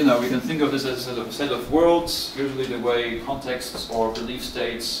 say, we can think of this as a set of worlds, usually the way contexts or belief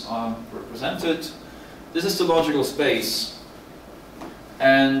states are represented. this is the logical space.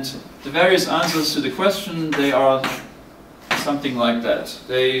 And the various answers to the question, they are something like that.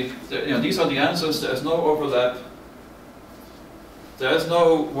 These are the answers. There is no overlap. There is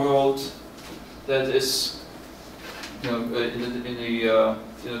no world that is, in the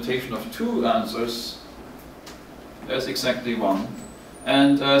denotation of two answers. There's exactly one,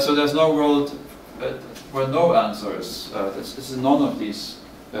 and so there's no world where no answer is. This is none of these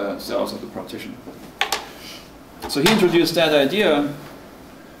cells of the partition. So he introduced that idea,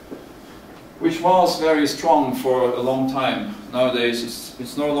 which was very strong for a long time. Nowadays,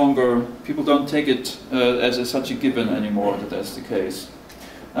 it's no longer, people don't take it as such a given anymore that that's the case.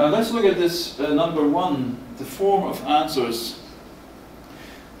 Let's look at this number one, the form of answers.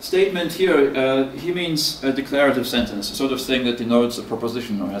 Statement here, he means a declarative sentence, a sort of thing that denotes a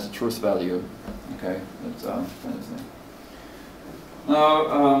proposition or has a truth value. Okay, that kind of thing.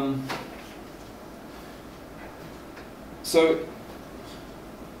 Now,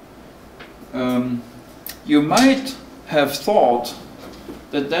 you might have thought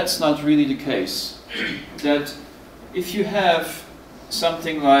that that's not really the case. That if you have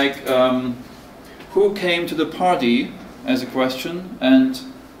something like who came to the party as a question and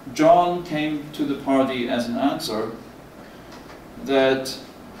John came to the party as an answer, that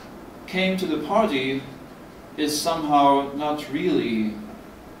came to the party is somehow not really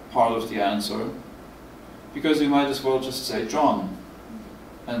part of the answer, because you might as well just say John,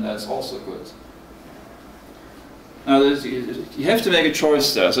 and that's also good. Now you have to make a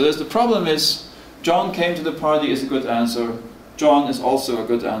choice there. So the problem is John came to the party is a good answer, John is also a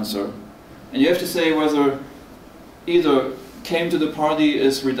good answer. And you have to say whether either came to the party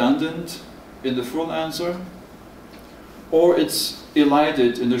is redundant in the full answer, or it's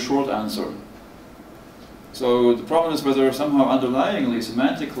elided in the short answer. So the problem is whether somehow underlyingly,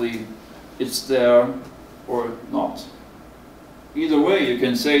 semantically, it's there or not. Either way, you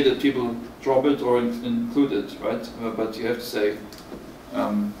can say that people drop it or include it, right? But you have to say,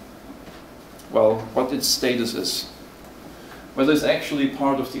 well, what its status is. Whether it's actually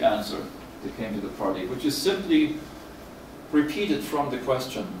part of the answer that came to the party, which is simply repeated from the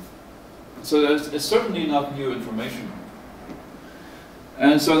question. So it's certainly not new information.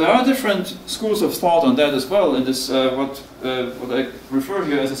 And so there are different schools of thought on that as well. In this, what I refer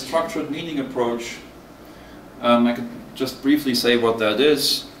here as a structured meaning approach, I could just briefly say what that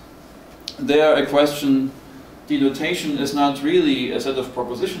is. There, a question denotation is not really a set of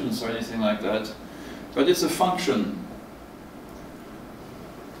propositions or anything like that, but it's a function.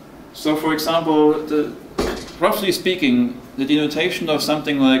 So, for example, roughly speaking, the denotation of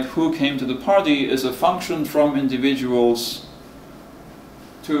something like who came to the party is a function from individuals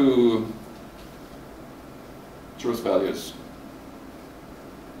to truth values.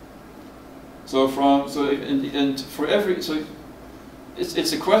 So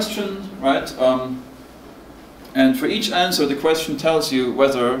it's a question, right? And for each answer, the question tells you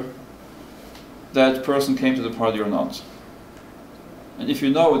whether that person came to the party or not. And if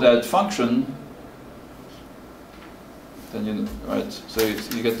you know that function, then you know, right? So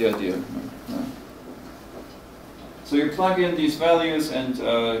you get the idea. Yeah. So you plug in these values and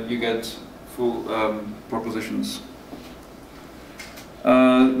you get full propositions.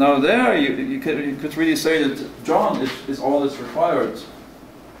 Now there you could really say that John is all that's required,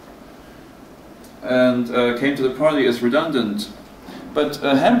 and came to the party is redundant. But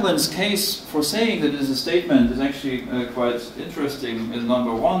Hamblin's case for saying that it is a statement is actually quite interesting. In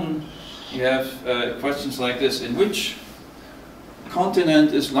number one, you have questions like this: in which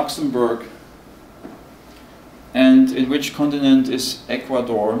continent is Luxembourg? And in which continent is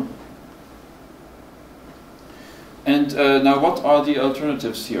Ecuador? And now what are the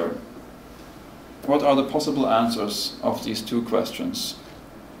alternatives here? What are the possible answers of these two questions?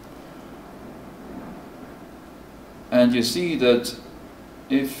 And you see that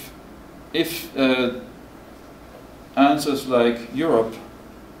if answers like Europe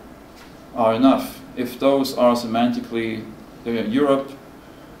are enough, if those are semantically Europe,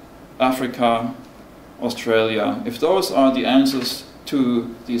 Africa, Australia, if those are the answers to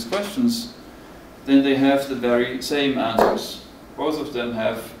these questions, then they have the very same answers. Both of them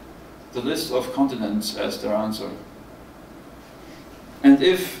have the list of continents as their answer. And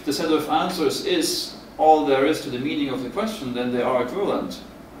if the set of answers is all there is to the meaning of the question, then they are equivalent.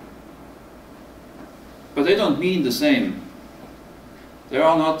 But they don't mean the same. They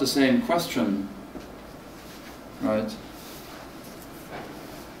are not the same question, right?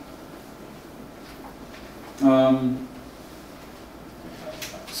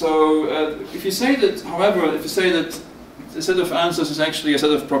 So if you say that, however, if you say that the set of answers is actually a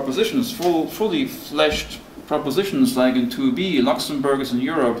set of propositions, fully fleshed propositions, like in 2b, Luxembourg is in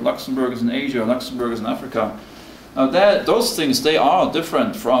Europe, Luxembourg is in Asia, Luxembourg is in Africa. Now those things, they are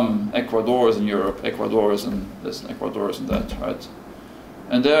different from Ecuador is in Europe, Ecuador is in this, and Ecuador is in that, right?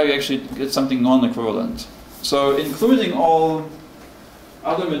 And there you actually get something non-equivalent. So including all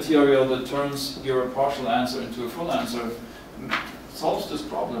other material that turns your partial answer into a full answer solves this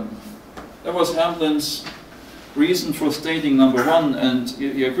problem. That was Hamlin's reason for stating number one, and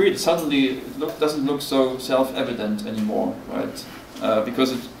you agreed, suddenly it doesn't look so self-evident anymore, right?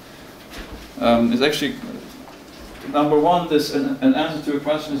 Because it's actually, number one, this an answer to a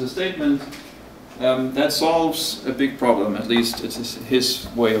question is a statement, that solves a big problem. At least it's his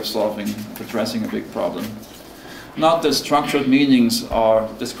way of addressing a big problem. Not that structured meanings are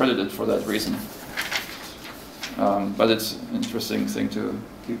discredited for that reason. But it's an interesting thing to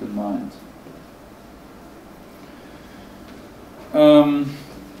keep in mind.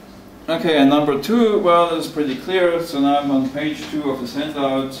 Okay, and number two, well, it's pretty clear. So now I'm on page 2 of this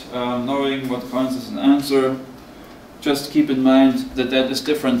handout, knowing what counts as an answer. Just keep in mind that that is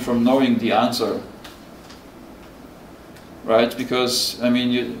different from knowing the answer. Right? Because, I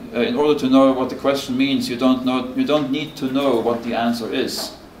mean, in order to know what the question means, you don't need to know what the answer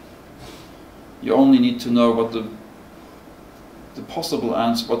is. You only need to know what the possible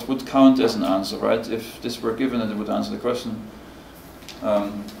answer, what would count as an answer, right? If this were given and it would answer the question.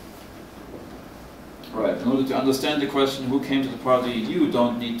 Right, in order to understand the question, who came to the party, you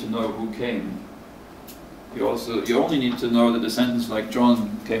don't need to know who came. You only need to know that a sentence like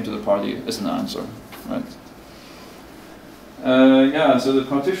John came to the party is an answer, right? Yeah, so the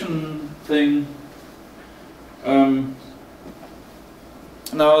partition thing.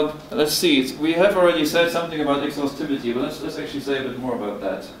 Now, let's see. We have already said something about exhaustivity, but let's actually say a bit more about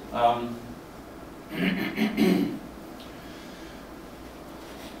that.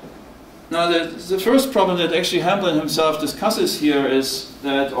 Now, the first problem that actually Hamlin himself discusses here is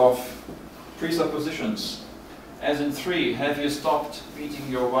that of presuppositions. As in 3, have you stopped beating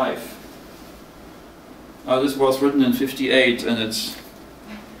your wife? Now, this was written in 58, and it's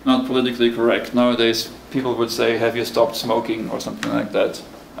not politically correct. Nowadays, people would say, have you stopped smoking, or something like that.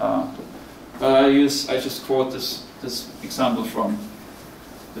 But I just quote this example from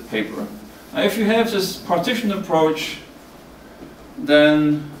the paper. Now, if you have this partition approach,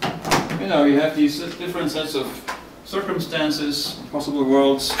 then you have these different sets of circumstances, possible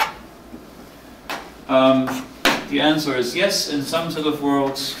worlds. The answer is yes in some set of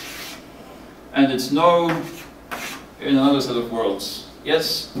worlds, and it's no in another set of worlds.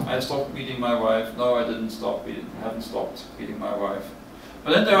 Yes, I stopped beating my wife. No, I haven't stopped beating my wife.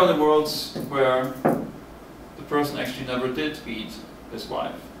 But then there are the worlds where the person actually never did beat his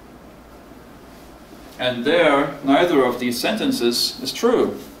wife. And there, neither of these sentences is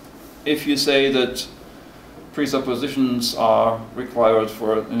true. If you say that presuppositions are required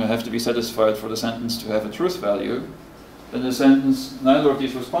for, have to be satisfied for the sentence to have a truth value, then the sentence, neither of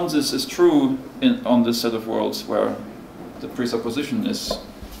these responses is true on this set of worlds where the presupposition is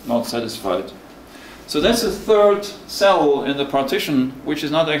not satisfied. So that's a third cell in the partition, which is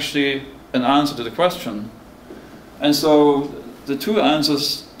not actually an answer to the question. And so the two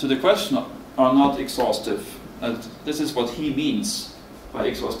answers to the question are not exhaustive. And this is what he means by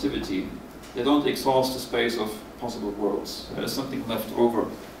exhaustivity. They don't exhaust the space of possible worlds. There's something left over.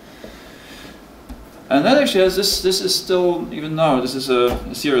 And that actually has this is still, even now, this is a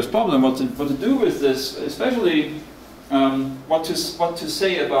serious problem. What to do with this, especially what to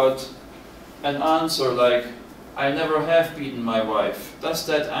say about an answer like, I never have beaten my wife. Does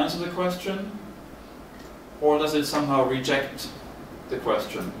that answer the question? Or does it somehow reject the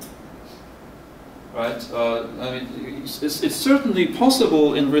question? Right? I mean, it's certainly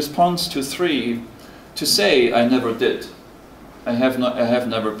possible in response to 3 to say, I never did. I have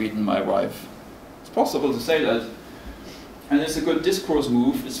never beaten my wife. It's possible to say that. And it's a good discourse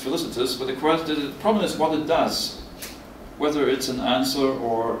move, it's felicitous, but the problem is what it does. Whether it's an answer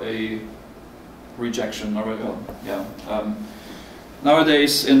or a rejection, or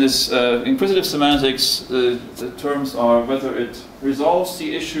nowadays in this Inquisitive Semantics, the terms are whether it resolves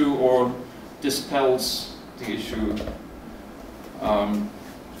the issue or dispels the issue.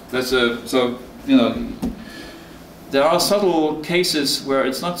 There are subtle cases where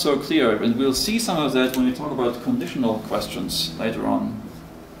it's not so clear, and we'll see some of that when we talk about conditional questions later on.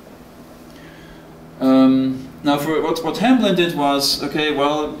 Now, for what Hamlin did was, okay,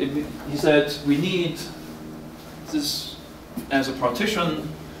 well, he said we need this as a partition,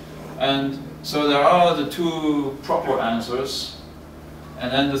 and so there are the two proper answers,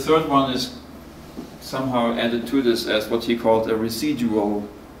 and then the third one is somehow added to this as what he called a residual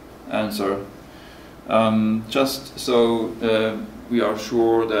answer, just so we are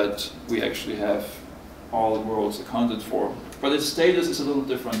sure that we actually have all the worlds accounted for. But its status is a little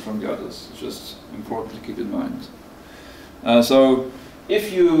different from the others. It's just important to keep in mind. So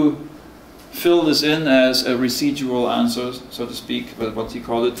if you fill this in as a residual answer, so to speak, what he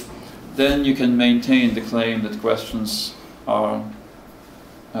called it, then you can maintain the claim that questions are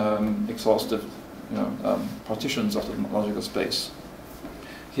exhaustive, partitions of the logical space.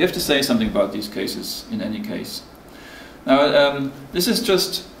 You have to say something about these cases in any case. Now, this is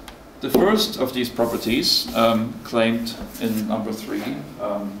just the first of these properties claimed in number 3,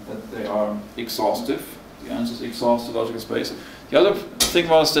 that they are exhaustive. The answer is exhaust the logical space. The other thing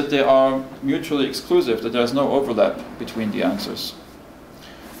was that they are mutually exclusive, that there is no overlap between the answers.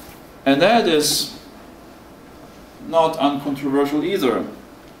 And that is not uncontroversial either.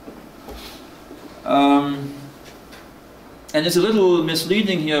 And it's a little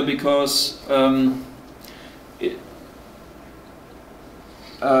misleading here because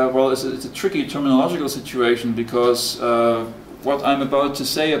it's a tricky terminological situation, because what I'm about to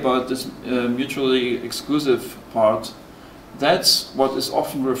say about this mutually exclusive part, that's what is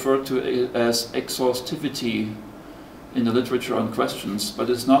often referred to as exhaustivity in the literature on questions, but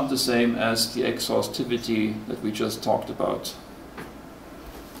it's not the same as the exhaustivity that we just talked about.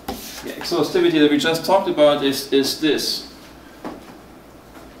 The exhaustivity that we just talked about is this.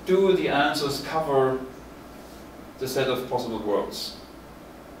 Do the answers cover the set of possible worlds?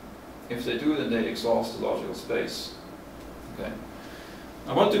 If they do, then they exhaust the logical space. Okay.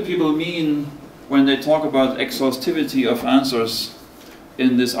 Now, what do people mean when they talk about exhaustivity of answers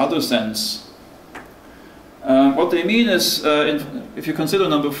in this other sense? What they mean is, if you consider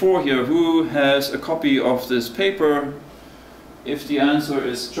number 4 here, who has a copy of this paper? If the answer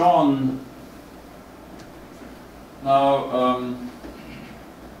is John, now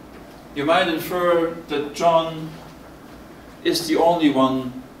you might infer that John is the only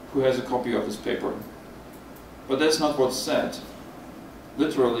one who has a copy of his paper. But that's not what's said.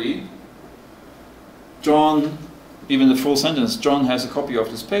 Literally, John, even the full sentence, John has a copy of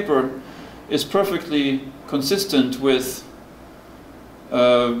this paper, is perfectly consistent with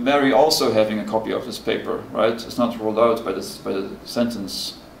Mary also having a copy of this paper, right? It's not ruled out by the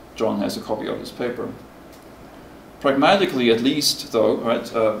sentence, John has a copy of this paper. Pragmatically, at least, though, right,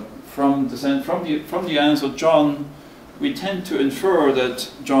 from the answer John, we tend to infer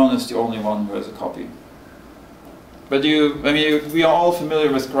that John is the only one who has a copy. But we are all familiar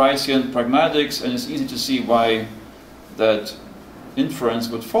with Gricean pragmatics, and it's easy to see why that inference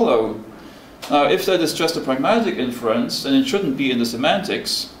would follow. Now, if that is just a pragmatic inference, then it shouldn't be in the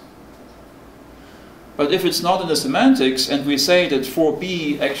semantics. But if it's not in the semantics, and we say that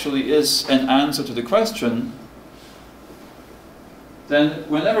 4b actually is an answer to the question, then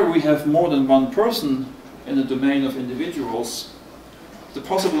whenever we have more than one person in the domain of individuals, the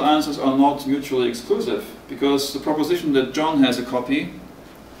possible answers are not mutually exclusive, because the proposition that John has a copy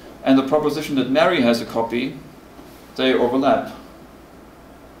and the proposition that Mary has a copy, they overlap.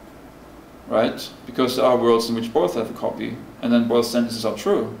 Right? Because there are worlds in which both have a copy, and then both sentences are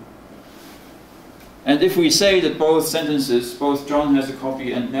true. And if we say that both sentences, both John has a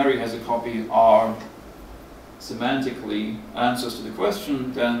copy and Mary has a copy, are semantically answers to the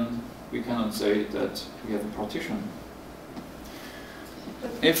question, then we cannot say that we have a partition.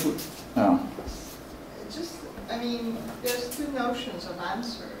 If we, there's two notions of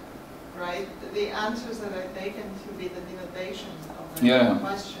answer, right? The answers that are taken to be the denotation of the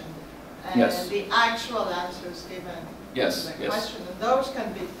question, and the actual answers given to the question, and those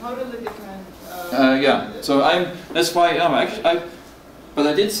can be totally different. So that's why but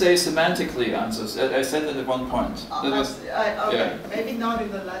I did say semantically answers. I said that at one point. Okay, maybe not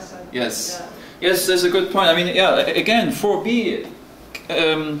in the lesson. Yes, yes, that's a good point. Again, 4b,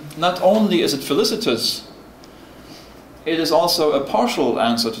 not only is it felicitous, it is also a partial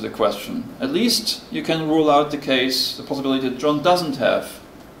answer to the question. At least you can rule out the case, the possibility that John doesn't have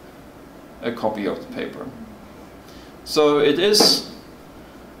a copy of the paper. So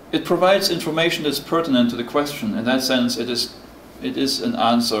it provides information that's pertinent to the question. In that sense, it is an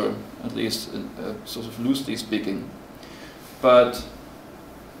answer, at least sort of loosely speaking. But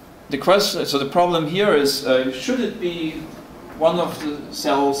the question, so the problem here is, should it be one of the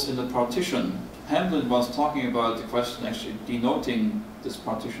cells in the partition? Hamblin was talking about the question actually denoting this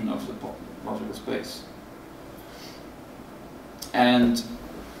partition of the logical space. And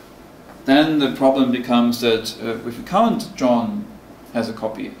then the problem becomes that if we count John has a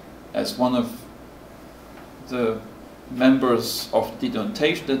copy as one of the members of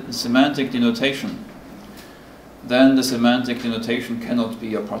denotation, the semantic denotation, then the semantic denotation cannot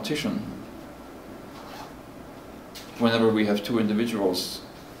be a partition. Whenever we have two individuals,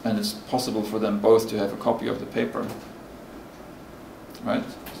 and it's possible for them both to have a copy of the paper. Right?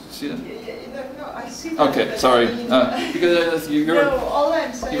 See that? No, I see that. Okay, sorry. I mean, because no, all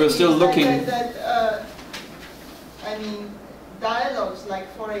I'm saying you were still is looking. that I mean, dialogues like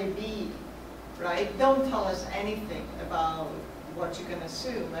 4AB, right, don't tell us anything about what you can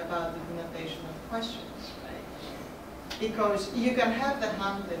assume about the denotation of questions, right? Because you can have the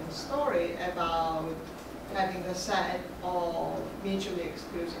Hamilton story about having a set of mutually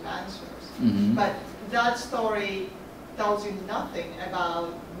exclusive answers, Mm-hmm. but that story tells you nothing about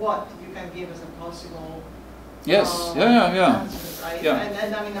what you can give as a possible Yes, yeah. answer, right? Yeah. And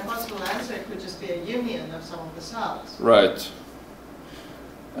then, I mean, a possible answer could just be a union of some of the cells. Right.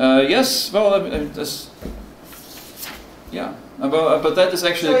 Yes, well, that's, yeah, but that is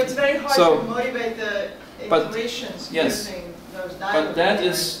actually... So it's very hard so, to motivate the intuitions using those dialogues. But that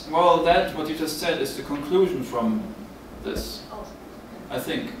is, well, that, what you just said, is the conclusion from this, Oh, I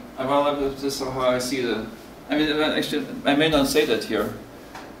think. Well, this is how I see the... I mean, actually, I may not say that here.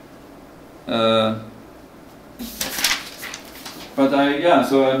 But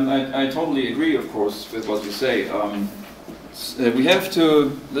I totally agree, of course, with what you say. We have to,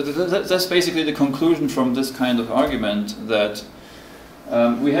 that's basically the conclusion from this kind of argument, that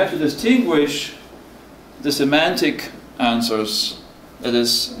we have to distinguish the semantic answers, that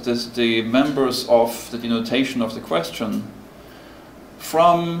is, the members of the denotation of the question,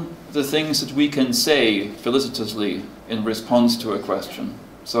 from the things that we can say felicitously in response to a question.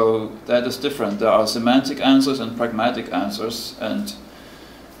 So that is different. There are semantic answers and pragmatic answers, and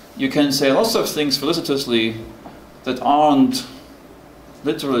you can say lots of things felicitously that aren't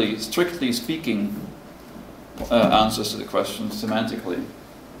literally, strictly speaking, answers to the question semantically.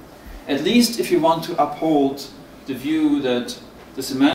 At least if you want to uphold the view that the semantic